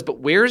deal was, but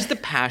where's the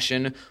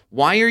passion?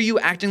 Why are you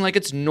acting like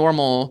it's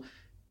normal?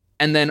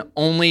 And then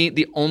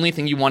the only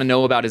thing you want to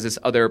know about is this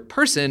other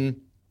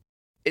person.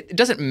 It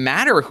doesn't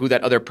matter who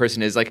that other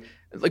person is. Like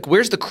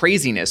where's the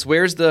craziness?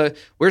 Where's the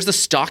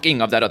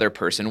stalking of that other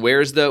person?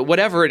 Where's the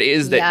whatever it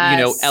is that,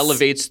 you know,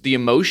 elevates the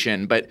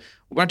emotion? But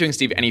we're not doing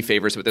Steve any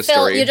favors with this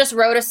story. Phil, you just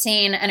wrote a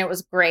scene and it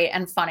was great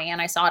and funny,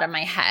 and I saw it in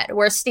my head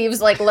where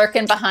Steve's like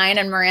lurking behind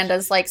and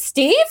Miranda's like,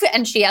 Steve?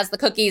 And she has the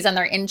cookies and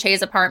they're in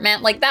Che's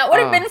apartment. Like, that would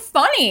have been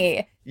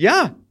funny.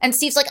 Yeah. And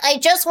Steve's like, I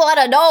just want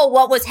to know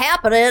what was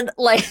happening.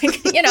 Like,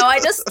 you know,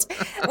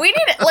 we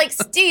need it. Like,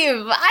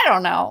 Steve, I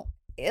don't know.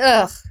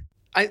 Ugh.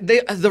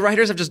 The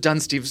writers have just done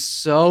Steve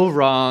so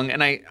wrong,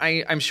 and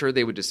I'm sure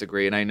they would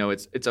disagree. And I know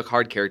it's a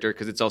hard character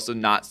because it's also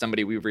not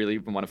somebody we really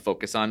even want to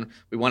focus on.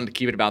 We wanted to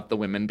keep it about the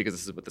women because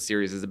this is what the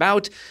series is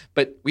about.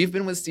 But we've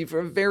been with Steve for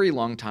a very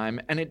long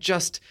time, and it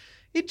just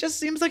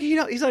seems like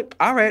he's like,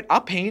 all right,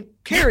 I'll paint.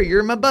 Carrie,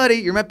 you're my buddy.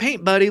 You're my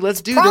paint buddy. Let's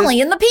do Crawley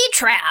this. in the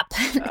P-trap.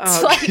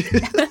 It's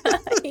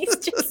like he's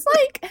just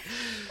like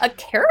a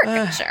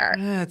caricature.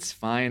 That's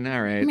fine.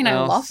 All right. I mean, I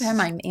love him.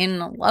 I'm in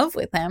love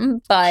with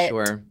him, but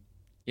sure.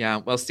 Yeah,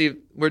 well, Steve,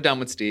 we're done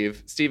with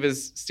Steve.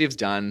 Steve's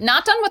done.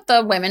 Not done with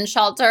the women's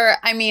shelter.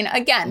 I mean,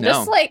 again,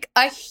 just like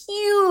a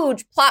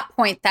huge plot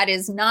point that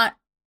is not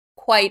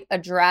quite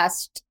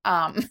addressed.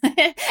 I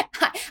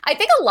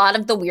think a lot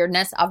of the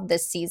weirdness of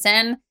this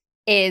season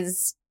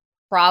is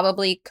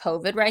probably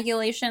COVID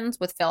regulations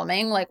with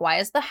filming. Like, why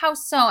is the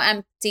house so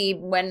empty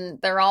when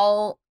they're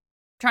all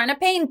trying to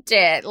paint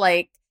it?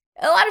 Like,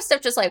 a lot of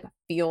stuff just like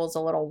feels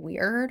a little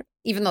weird,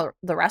 even though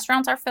the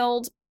restaurants are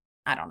filled.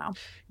 I don't know.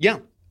 Yeah.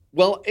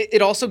 Well,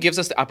 it also gives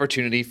us the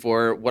opportunity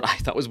for what I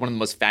thought was one of the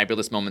most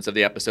fabulous moments of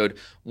the episode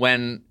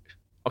when,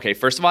 okay,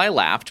 first of all, I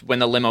laughed when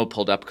the limo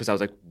pulled up because I was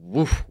like,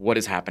 woof, what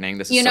is happening?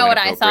 This is you know what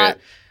I thought?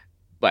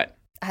 What?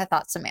 I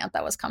thought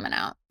Samantha was coming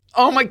out.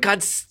 Oh my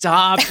God,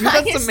 stop. You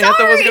thought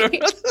Samantha was going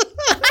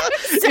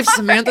to... If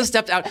Samantha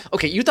stepped out...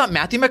 Okay, you thought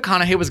Matthew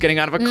McConaughey was getting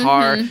out of a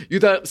car.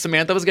 You thought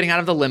Samantha was getting out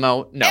of the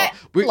limo. No.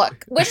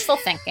 Look, wishful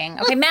thinking.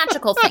 Okay,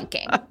 magical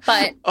thinking.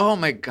 But oh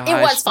my gosh. It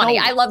was funny.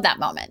 I love that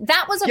moment.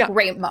 That was a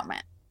great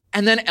moment.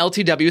 And then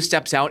LTW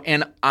steps out,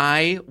 and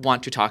I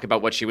want to talk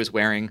about what she was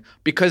wearing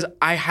because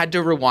I had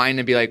to rewind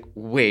and be like,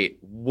 wait,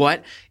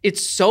 what?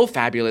 It's so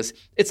fabulous.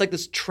 It's like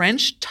this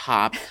trench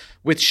top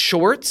with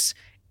shorts,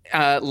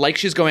 like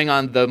she's going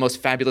on the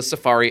most fabulous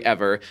safari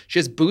ever. She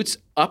has boots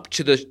up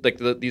to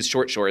these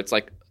short shorts,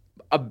 like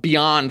a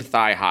beyond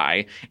thigh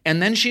high.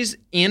 And then she's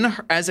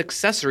as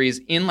accessories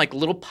in like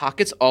little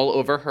pockets all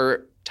over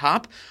her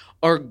top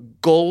are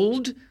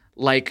gold,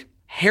 like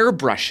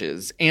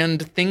hairbrushes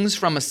and things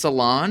from a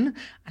salon.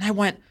 And I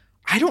went,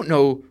 I don't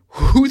know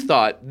who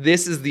thought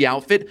this is the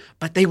outfit,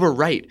 but they were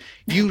right.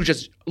 You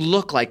just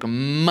look like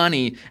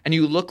money and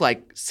you look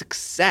like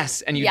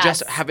success and you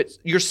just have it.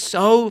 You're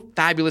so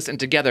fabulous and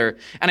together.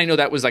 And I know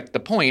that was like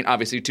the point,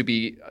 obviously, to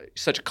be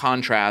such a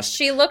contrast.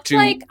 She looked to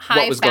like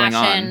what was going on.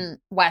 high-fashion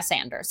Wes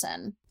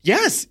Anderson.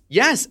 Yes.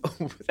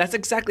 That's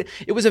exactly.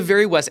 It was a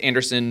very Wes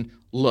Anderson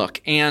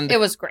look. And it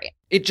was great.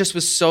 It just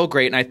was so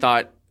great. And I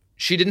thought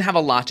she didn't have a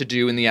lot to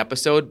do in the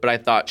episode, but I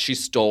thought she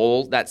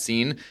stole that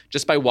scene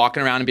just by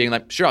walking around and being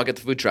like, sure, I'll get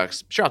the food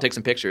trucks. Sure, I'll take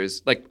some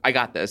pictures. Like, I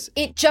got this.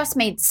 It just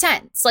made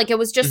sense. Like, it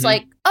was just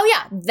like, oh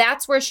yeah,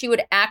 that's where she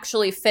would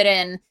actually fit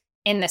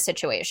in this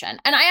situation.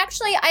 And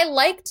I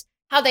liked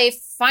how they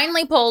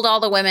finally pulled all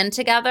the women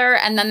together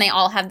and then they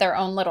all had their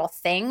own little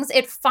things.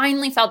 It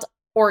finally felt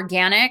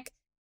organic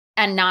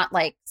and not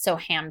like so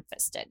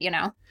ham-fisted, you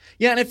know?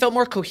 Yeah, and it felt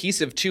more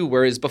cohesive too,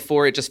 whereas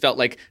before it just felt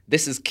like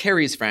this is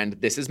Carrie's friend,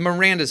 this is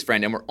Miranda's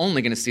friend, and we're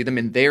only going to see them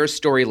in their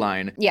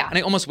storyline. Yeah. And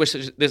I almost wish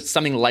there's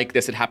something like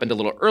this had happened a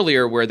little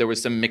earlier where there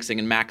was some mixing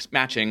and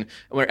matching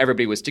where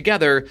everybody was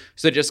together,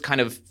 so it just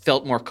kind of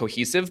felt more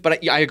cohesive.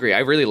 But I agree. I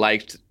really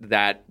liked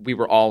that we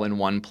were all in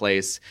one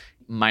place,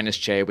 minus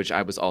Che, which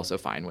I was also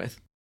fine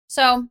with.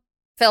 So,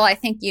 Phil, I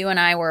think you and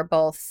I were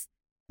both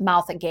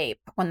mouth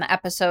agape when the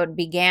episode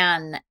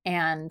began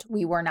and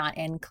we were not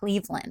in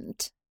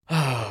Cleveland.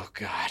 Oh,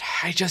 God.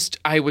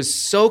 I was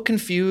so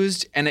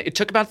confused, and it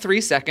took about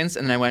 3 seconds,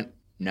 and then I went,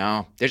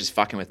 no, they're just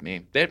fucking with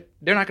me. They're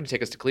not going to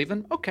take us to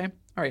Cleveland? Okay,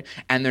 all right.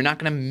 And they're not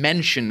going to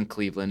mention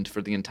Cleveland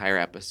for the entire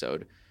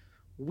episode.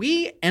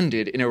 We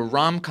ended in a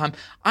rom-com.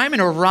 I'm in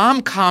a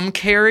rom-com,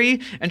 Carrie,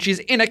 and she's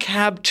in a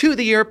cab to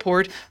the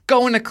airport,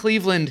 going to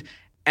Cleveland,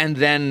 and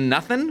then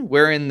nothing.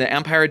 We're in the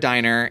Empire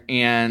Diner,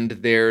 and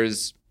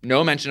there's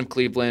no mention of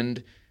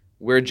Cleveland.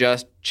 We're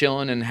just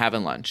chilling and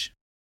having lunch.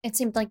 It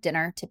seemed like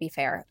dinner, to be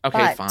fair.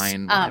 Okay,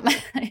 fine.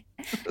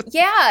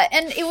 Yeah,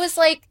 and it was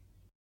like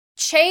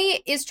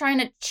Che is trying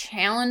to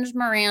challenge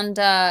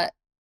Miranda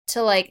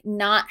to like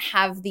not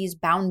have these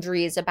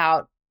boundaries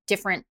about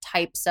different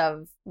types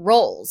of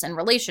roles and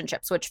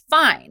relationships, which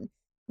fine.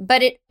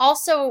 But it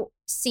also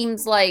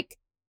seems like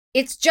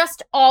it's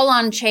just all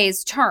on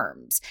Che's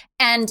terms.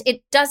 And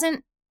it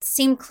doesn't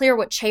seem clear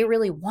what Che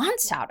really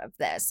wants out of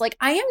this. Like,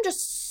 I am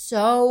just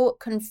so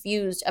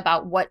confused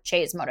about what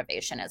Che's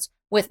motivation is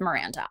with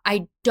Miranda.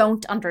 I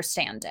don't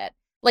understand it.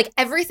 Like,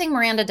 everything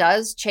Miranda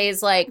does,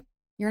 Che's like,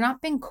 you're not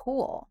being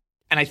cool.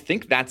 And I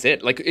think that's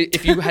it. Like,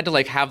 if you had to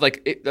like have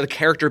like a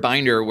character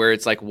binder where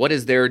it's like, what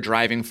is their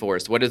driving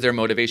force? What is their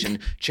motivation?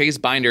 Che's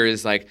binder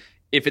is like,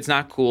 if it's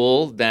not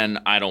cool, then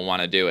I don't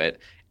want to do it.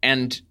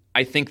 And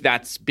I think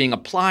that's being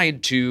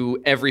applied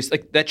to every,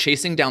 like that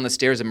chasing down the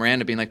stairs of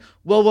Miranda being like,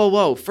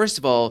 whoa. First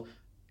of all,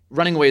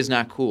 running away is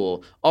not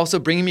cool. Also,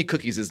 bringing me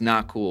cookies is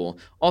not cool.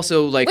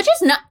 Also, like, which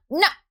is not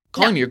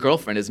calling me your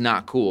girlfriend is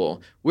not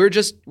cool. We're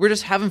just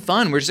having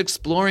fun. We're just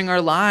exploring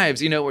our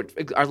lives, you know,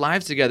 our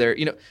lives together,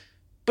 you know.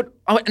 But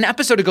an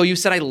episode ago, you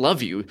said I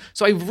love you.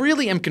 So I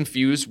really am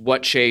confused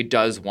what Che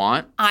does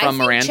want from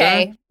Miranda.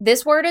 Che,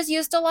 this word is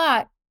used a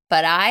lot,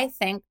 but I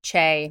think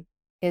Che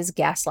is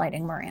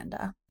gaslighting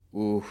Miranda.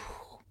 Ooh.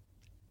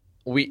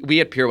 We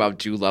at Pure Wow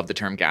do love the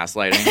term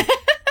gaslighting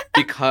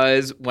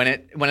because when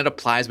it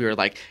applies, we were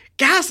like,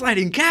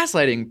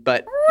 gaslighting.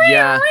 But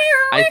yeah,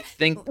 I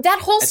think that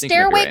whole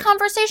stairway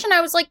conversation, I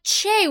was like,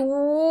 Che,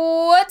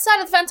 what side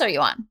of the fence are you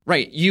on?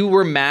 Right. You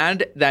were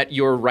mad that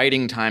your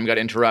writing time got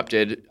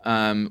interrupted,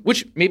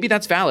 which maybe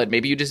that's valid.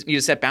 Maybe you just need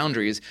to set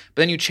boundaries.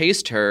 But then you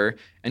chased her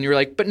and you were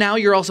like, but now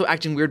you're also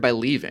acting weird by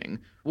leaving.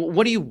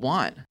 What do you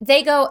want?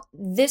 They go,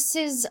 this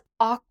is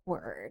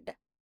awkward.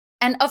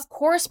 And of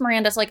course,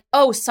 Miranda's like,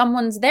 oh,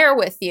 someone's there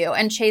with you.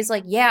 And Che's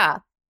like, yeah,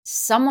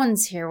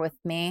 someone's here with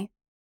me.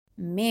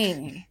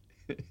 Me.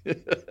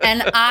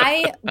 And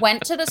I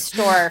went to the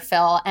store,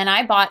 Phil, and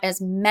I bought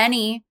as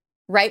many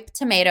ripe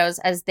tomatoes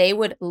as they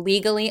would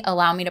legally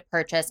allow me to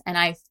purchase. And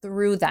I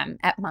threw them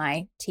at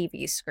my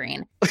TV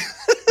screen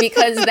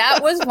because that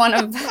was one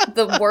of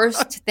the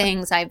worst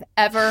things I've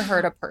ever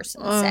heard a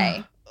person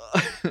say.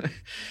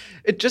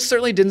 It just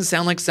certainly didn't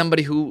sound like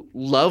somebody who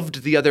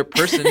loved the other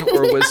person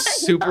or was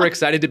super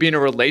excited to be in a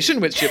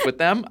relationship with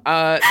them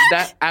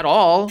that at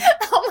all.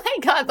 Oh my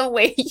God, the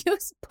way you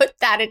put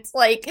that, it's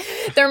like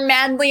they're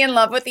madly in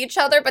love with each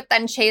other, but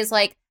then Che's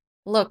like,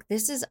 look,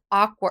 this is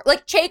awkward.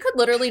 Like, Che could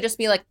literally just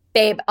be like,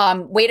 babe,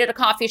 wait at a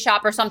coffee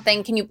shop or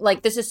something. Can you,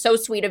 like, this is so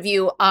sweet of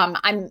you.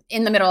 I'm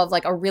in the middle of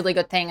like a really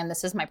good thing and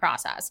this is my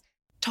process.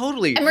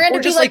 Totally. And Miranda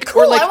would be like,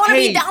 cool, I want to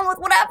be down with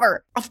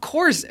whatever. Of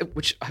course.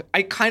 Which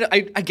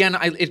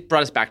it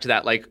brought us back to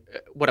that, like,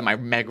 what am I,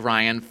 Meg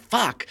Ryan?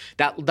 Fuck.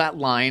 That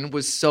line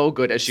was so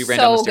good as she ran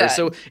down the stairs.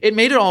 So it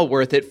made it all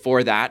worth it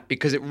for that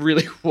because it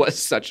really was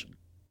such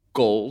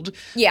gold.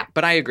 Yeah.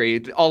 But I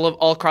agree.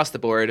 All across the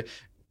board,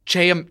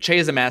 Che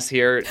is a mess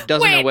here.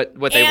 Doesn't know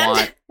what they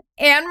want.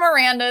 And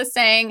Miranda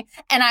saying,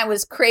 and I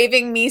was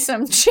craving me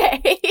some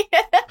Che.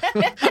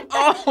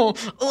 oh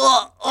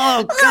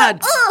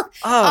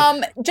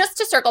God. Just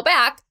to circle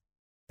back,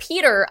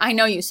 Peter, I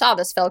know you saw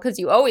this, Phil, because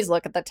you always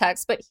look at the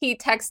text, but he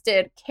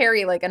texted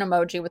Carrie like an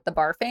emoji with the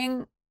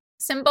barfing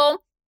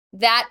symbol.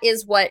 That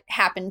is what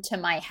happened to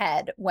my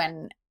head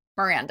when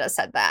Miranda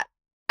said that.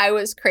 I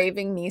was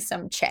craving me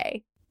some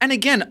Che. And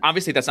again,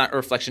 obviously that's not a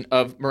reflection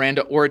of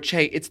Miranda or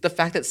Che. It's the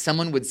fact that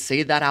someone would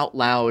say that out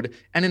loud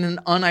and in an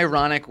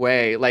unironic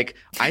way. Like,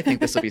 I think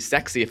this will be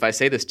sexy if I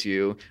say this to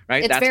you,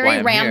 right? It's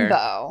very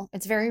Rambo.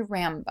 It's very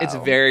Rambo. It's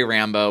very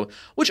Rambo,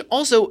 which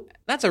also,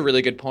 that's a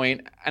really good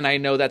point. And I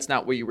know that's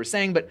not what you were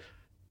saying, but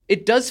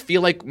it does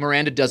feel like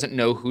Miranda doesn't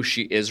know who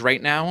she is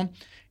right now.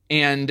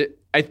 And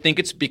I think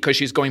it's because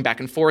she's going back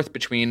and forth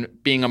between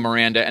being a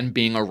Miranda and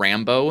being a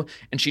Rambo,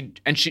 so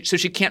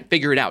she can't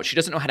figure it out. She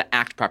doesn't know how to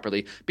act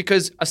properly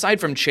because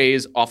aside from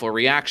Che's awful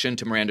reaction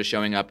to Miranda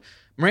showing up,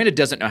 Miranda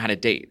doesn't know how to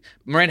date.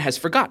 Miranda has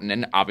forgotten,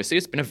 and obviously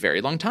it's been a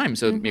very long time,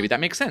 so maybe that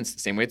makes sense. The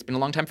same way it's been a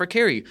long time for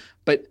Carrie.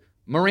 But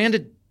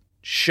Miranda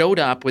showed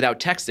up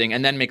without texting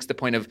and then makes the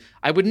point of,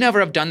 I would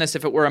never have done this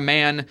if it were a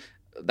man.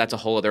 That's a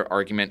whole other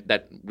argument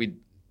that we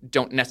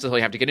don't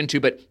necessarily have to get into,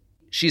 but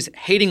she's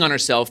hating on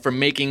herself for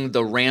making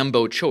the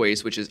Rambo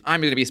choice, which is I'm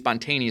going to be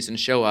spontaneous and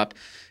show up,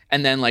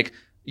 and then like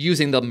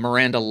using the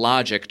Miranda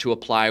logic to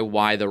apply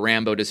why the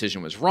Rambo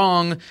decision was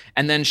wrong.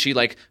 And then she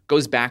like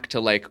goes back to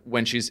like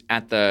when she's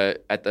at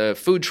the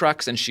food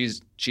trucks and she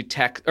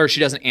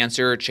doesn't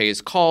answer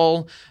Che's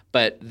call,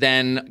 but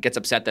then gets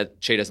upset that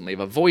Che doesn't leave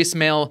a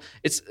voicemail.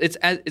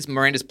 It's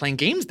Miranda's playing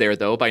games there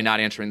though by not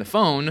answering the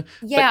phone,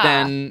 yeah. But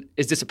then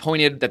is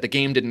disappointed that the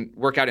game didn't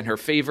work out in her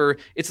favor.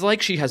 It's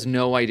like she has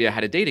no idea how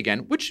to date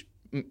again, which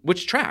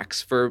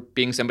tracks for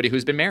being somebody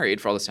who's been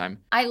married for all this time.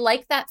 I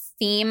like that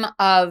theme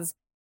of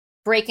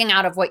breaking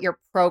out of what you're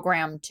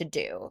programmed to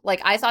do. Like,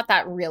 I thought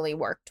that really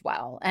worked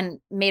well and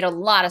made a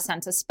lot of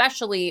sense,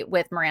 especially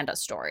with Miranda's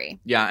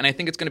story. Yeah, and I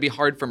think it's going to be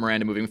hard for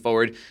Miranda moving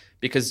forward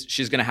because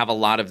she's going to have a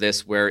lot of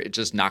this where it's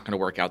just not going to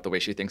work out the way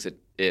she thinks it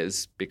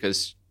is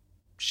because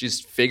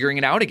she's figuring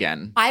it out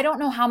again. I don't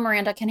know how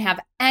Miranda can have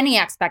any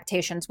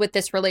expectations with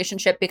this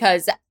relationship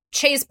because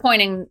Che's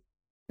pointing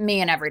me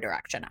in every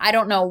direction. I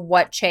don't know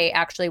what Che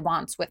actually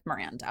wants with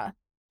Miranda.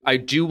 I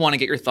do want to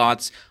get your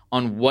thoughts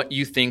on what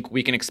you think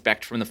we can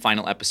expect from the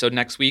final episode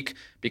next week,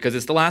 because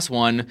it's the last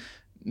one.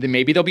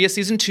 Maybe there'll be a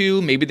season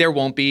 2, maybe there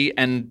won't be.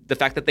 And the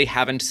fact that they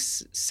haven't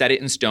set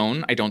it in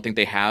stone, I don't think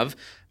they have,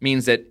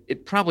 means that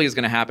it probably is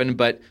going to happen,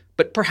 but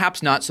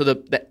perhaps not. So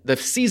the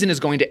season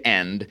is going to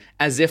end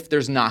as if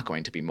there's not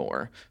going to be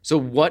more. So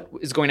what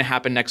is going to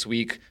happen next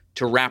week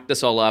to wrap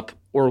this all up,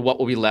 or what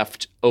will be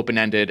left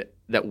open-ended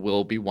that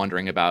we'll be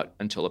wondering about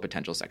until a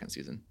potential second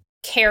season?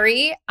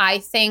 Carrie, I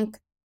think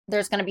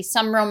there's going to be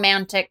some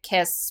romantic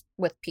kiss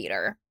with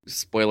Peter.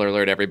 Spoiler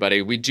alert,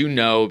 everybody. We do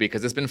know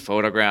because it's been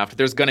photographed.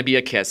 There's going to be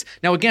a kiss.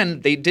 Now,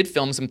 again, they did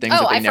film some things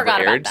that they never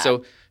aired.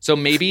 So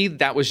maybe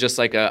that was just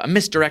like a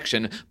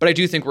misdirection. But I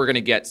do think we're going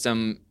to get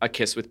a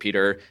kiss with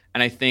Peter.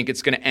 And I think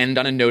it's going to end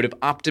on a note of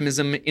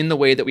optimism in the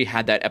way that we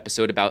had that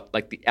episode about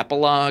like the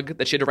epilogue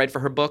that she had to write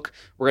for her book.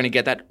 We're going to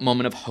get that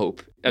moment of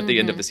hope at the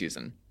end of the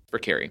season for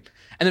Carrie.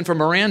 And then for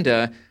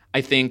Miranda, I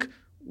think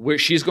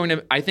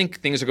I think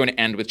things are going to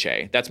end with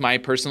Che. That's my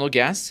personal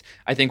guess.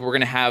 I think we're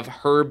going to have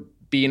her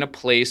be in a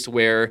place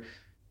where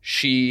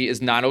she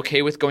is not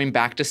okay with going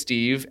back to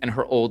Steve and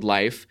her old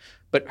life,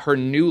 but her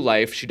new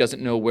life, she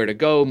doesn't know where to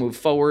go, move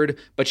forward,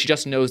 but she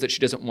just knows that she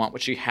doesn't want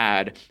what she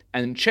had.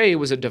 And Che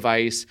was a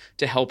device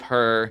to help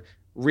her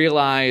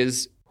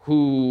realize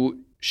who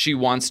she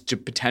wants to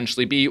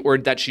potentially be, or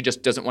that she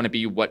just doesn't want to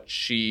be what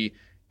she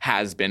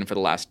has been for the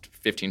last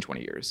 15,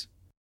 20 years.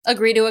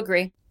 Agree to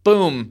agree.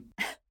 Boom.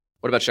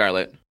 What about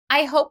Charlotte?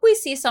 I hope we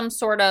see some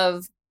sort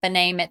of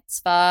B'nai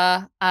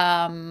Mitzvah.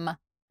 And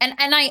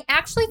I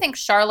actually think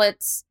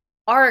Charlotte's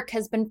arc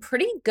has been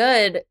pretty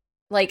good.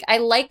 Like, I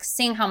like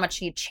seeing how much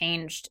he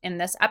changed in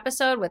this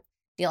episode with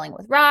dealing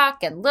with Rock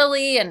and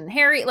Lily and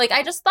Harry. Like,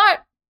 I just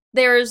thought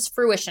there's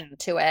fruition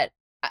to it.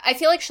 I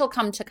feel like she'll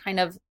come to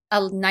kind of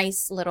a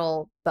nice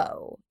little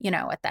bow,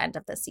 at the end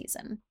of the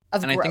season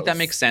of growth. I think that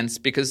makes sense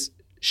because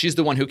she's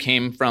the one who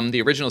came from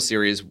the original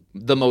series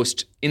the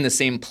most in the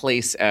same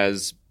place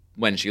as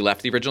when she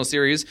left the original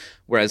series,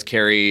 whereas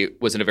Carrie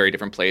was in a very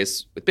different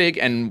place with Big,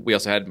 and we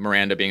also had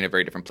Miranda being in a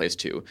very different place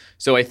too.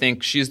 So I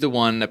think she's the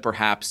one that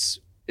perhaps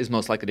is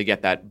most likely to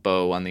get that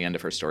bow on the end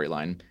of her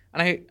storyline.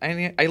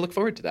 And I look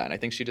forward to that. I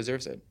think she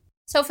deserves it.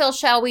 So, Phil,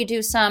 shall we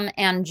do some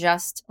And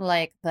Just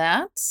Like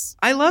That?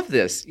 I love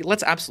this.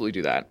 Let's absolutely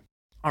do that.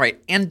 All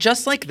right. And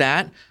just like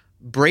that,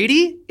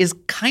 Brady is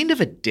kind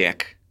of a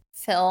dick.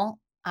 Phil,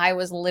 I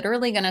was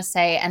literally going to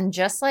say, and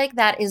just like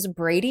that, is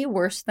Brady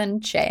worse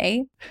than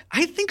Che?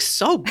 I think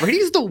so.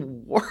 Brady's the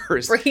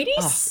worst. Brady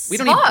sucks. We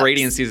don't need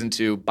Brady in season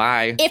 2.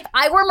 Bye. If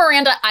I were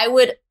Miranda, I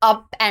would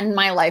upend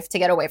my life to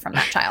get away from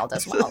that child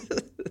as well.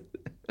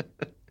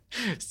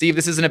 Steve,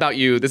 this isn't about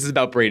you. This is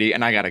about Brady,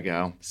 and I gotta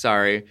go.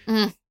 Sorry.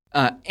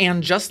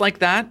 And just like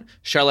that,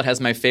 Charlotte has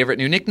my favorite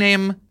new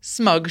nickname,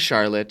 Smug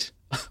Charlotte.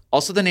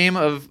 Also the name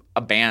of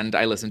a band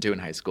I listened to in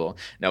high school.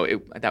 No,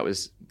 that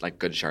was like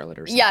Good Charlotte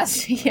or something.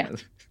 Yes, yeah.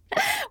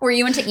 Were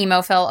you into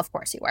emo, Phil? Of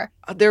course you were.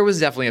 There was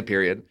definitely a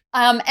period.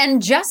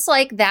 And just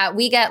like that,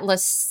 we get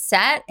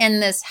Lisette in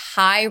this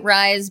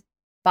high-rise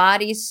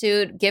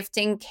bodysuit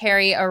gifting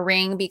Carrie a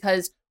ring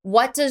because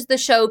what does the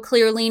show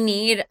clearly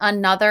need?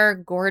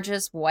 Another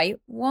gorgeous white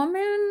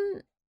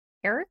woman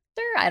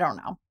character? I don't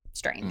know.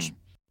 Strange.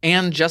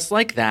 And just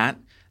like that,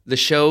 the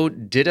show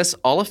did us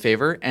all a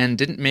favor and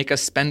didn't make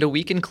us spend a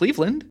week in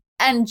Cleveland.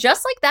 And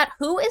just like that,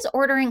 who is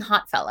ordering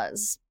hot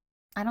fellas?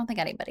 I don't think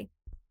anybody.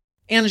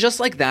 And just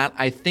like that,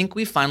 I think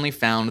we finally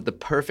found the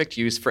perfect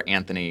use for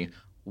Anthony.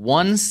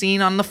 One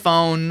scene on the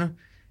phone,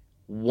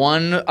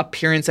 one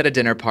appearance at a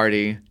dinner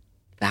party.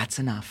 That's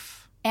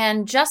enough.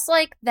 And just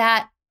like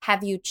that,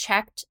 have you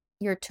checked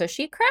your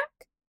tushy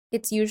crack?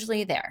 It's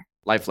usually there.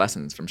 Life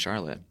lessons from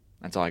Charlotte.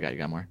 That's all I got. You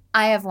got more?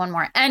 I have one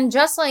more. And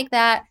just like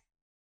that,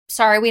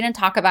 sorry, we didn't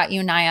talk about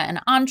you, Naya and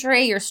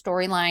Andre. Your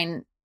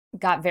storyline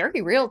got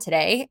very real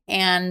today.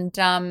 And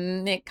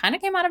it kind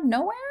of came out of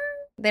nowhere.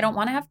 They don't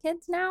want to have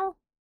kids now.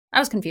 I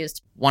was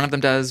confused. One of them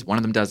does, one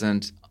of them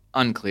doesn't.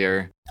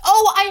 Unclear.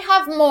 Oh, I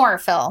have more,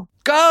 Phil.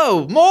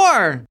 Go!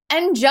 More!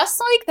 And just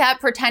like that,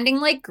 pretending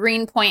like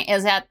Greenpoint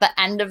is at the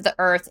end of the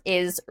earth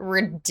is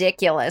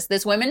ridiculous.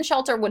 This women's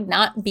shelter would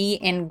not be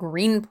in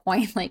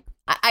Greenpoint. Like,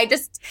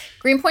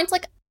 Greenpoint's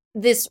like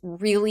this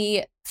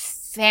really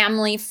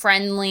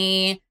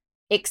family-friendly,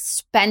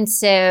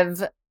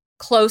 expensive,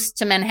 close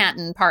to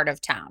Manhattan part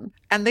of town.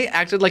 And they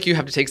acted like you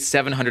have to take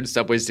 700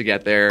 subways to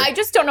get there. I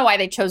just don't know why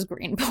they chose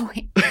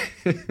Greenpoint.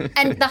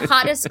 And the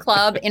hottest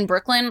club in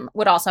Brooklyn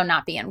would also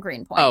not be in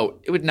Greenpoint. Oh,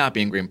 it would not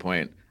be in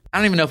Greenpoint. I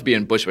don't even know if it'd be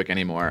in Bushwick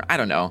anymore. I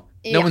don't know.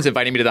 No one's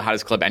inviting me to the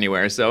hottest club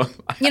anywhere, so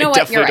I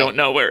definitely don't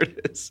know where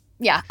it is.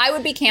 Yeah, I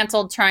would be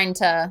canceled trying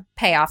to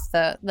pay off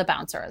the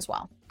bouncer as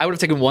well. I would have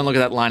taken one look at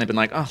that line and been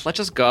like, oh, let's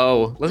just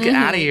go. Let's get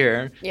out of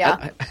here.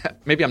 Yeah.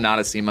 Maybe I'm not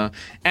a SEMA.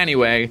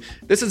 Anyway,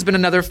 this has been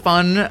another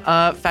fun,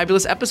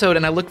 fabulous episode,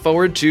 and I look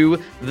forward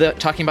to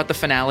talking about the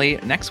finale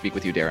next week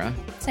with you, Dara.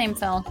 Same,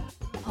 Phil.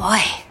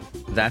 Boy.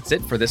 That's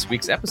it for this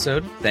week's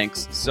episode.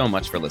 Thanks so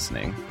much for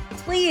listening.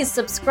 Please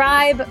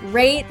subscribe,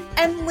 rate,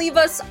 and leave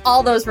us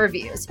all those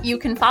reviews. You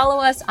can follow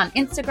us on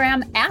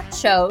Instagram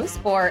 @shows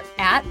or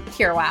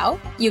 @PureWow.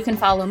 You can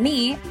follow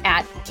me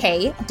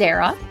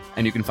 @KDara.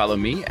 And you can follow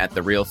me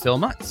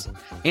 @TheRealPhilMutz.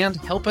 And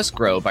help us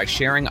grow by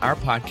sharing our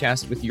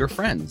podcast with your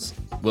friends.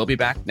 We'll be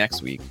back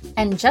next week.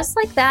 And just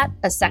like that,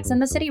 a Sex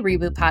and the City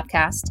reboot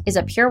podcast is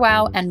a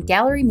PureWow and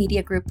Gallery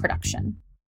Media Group production.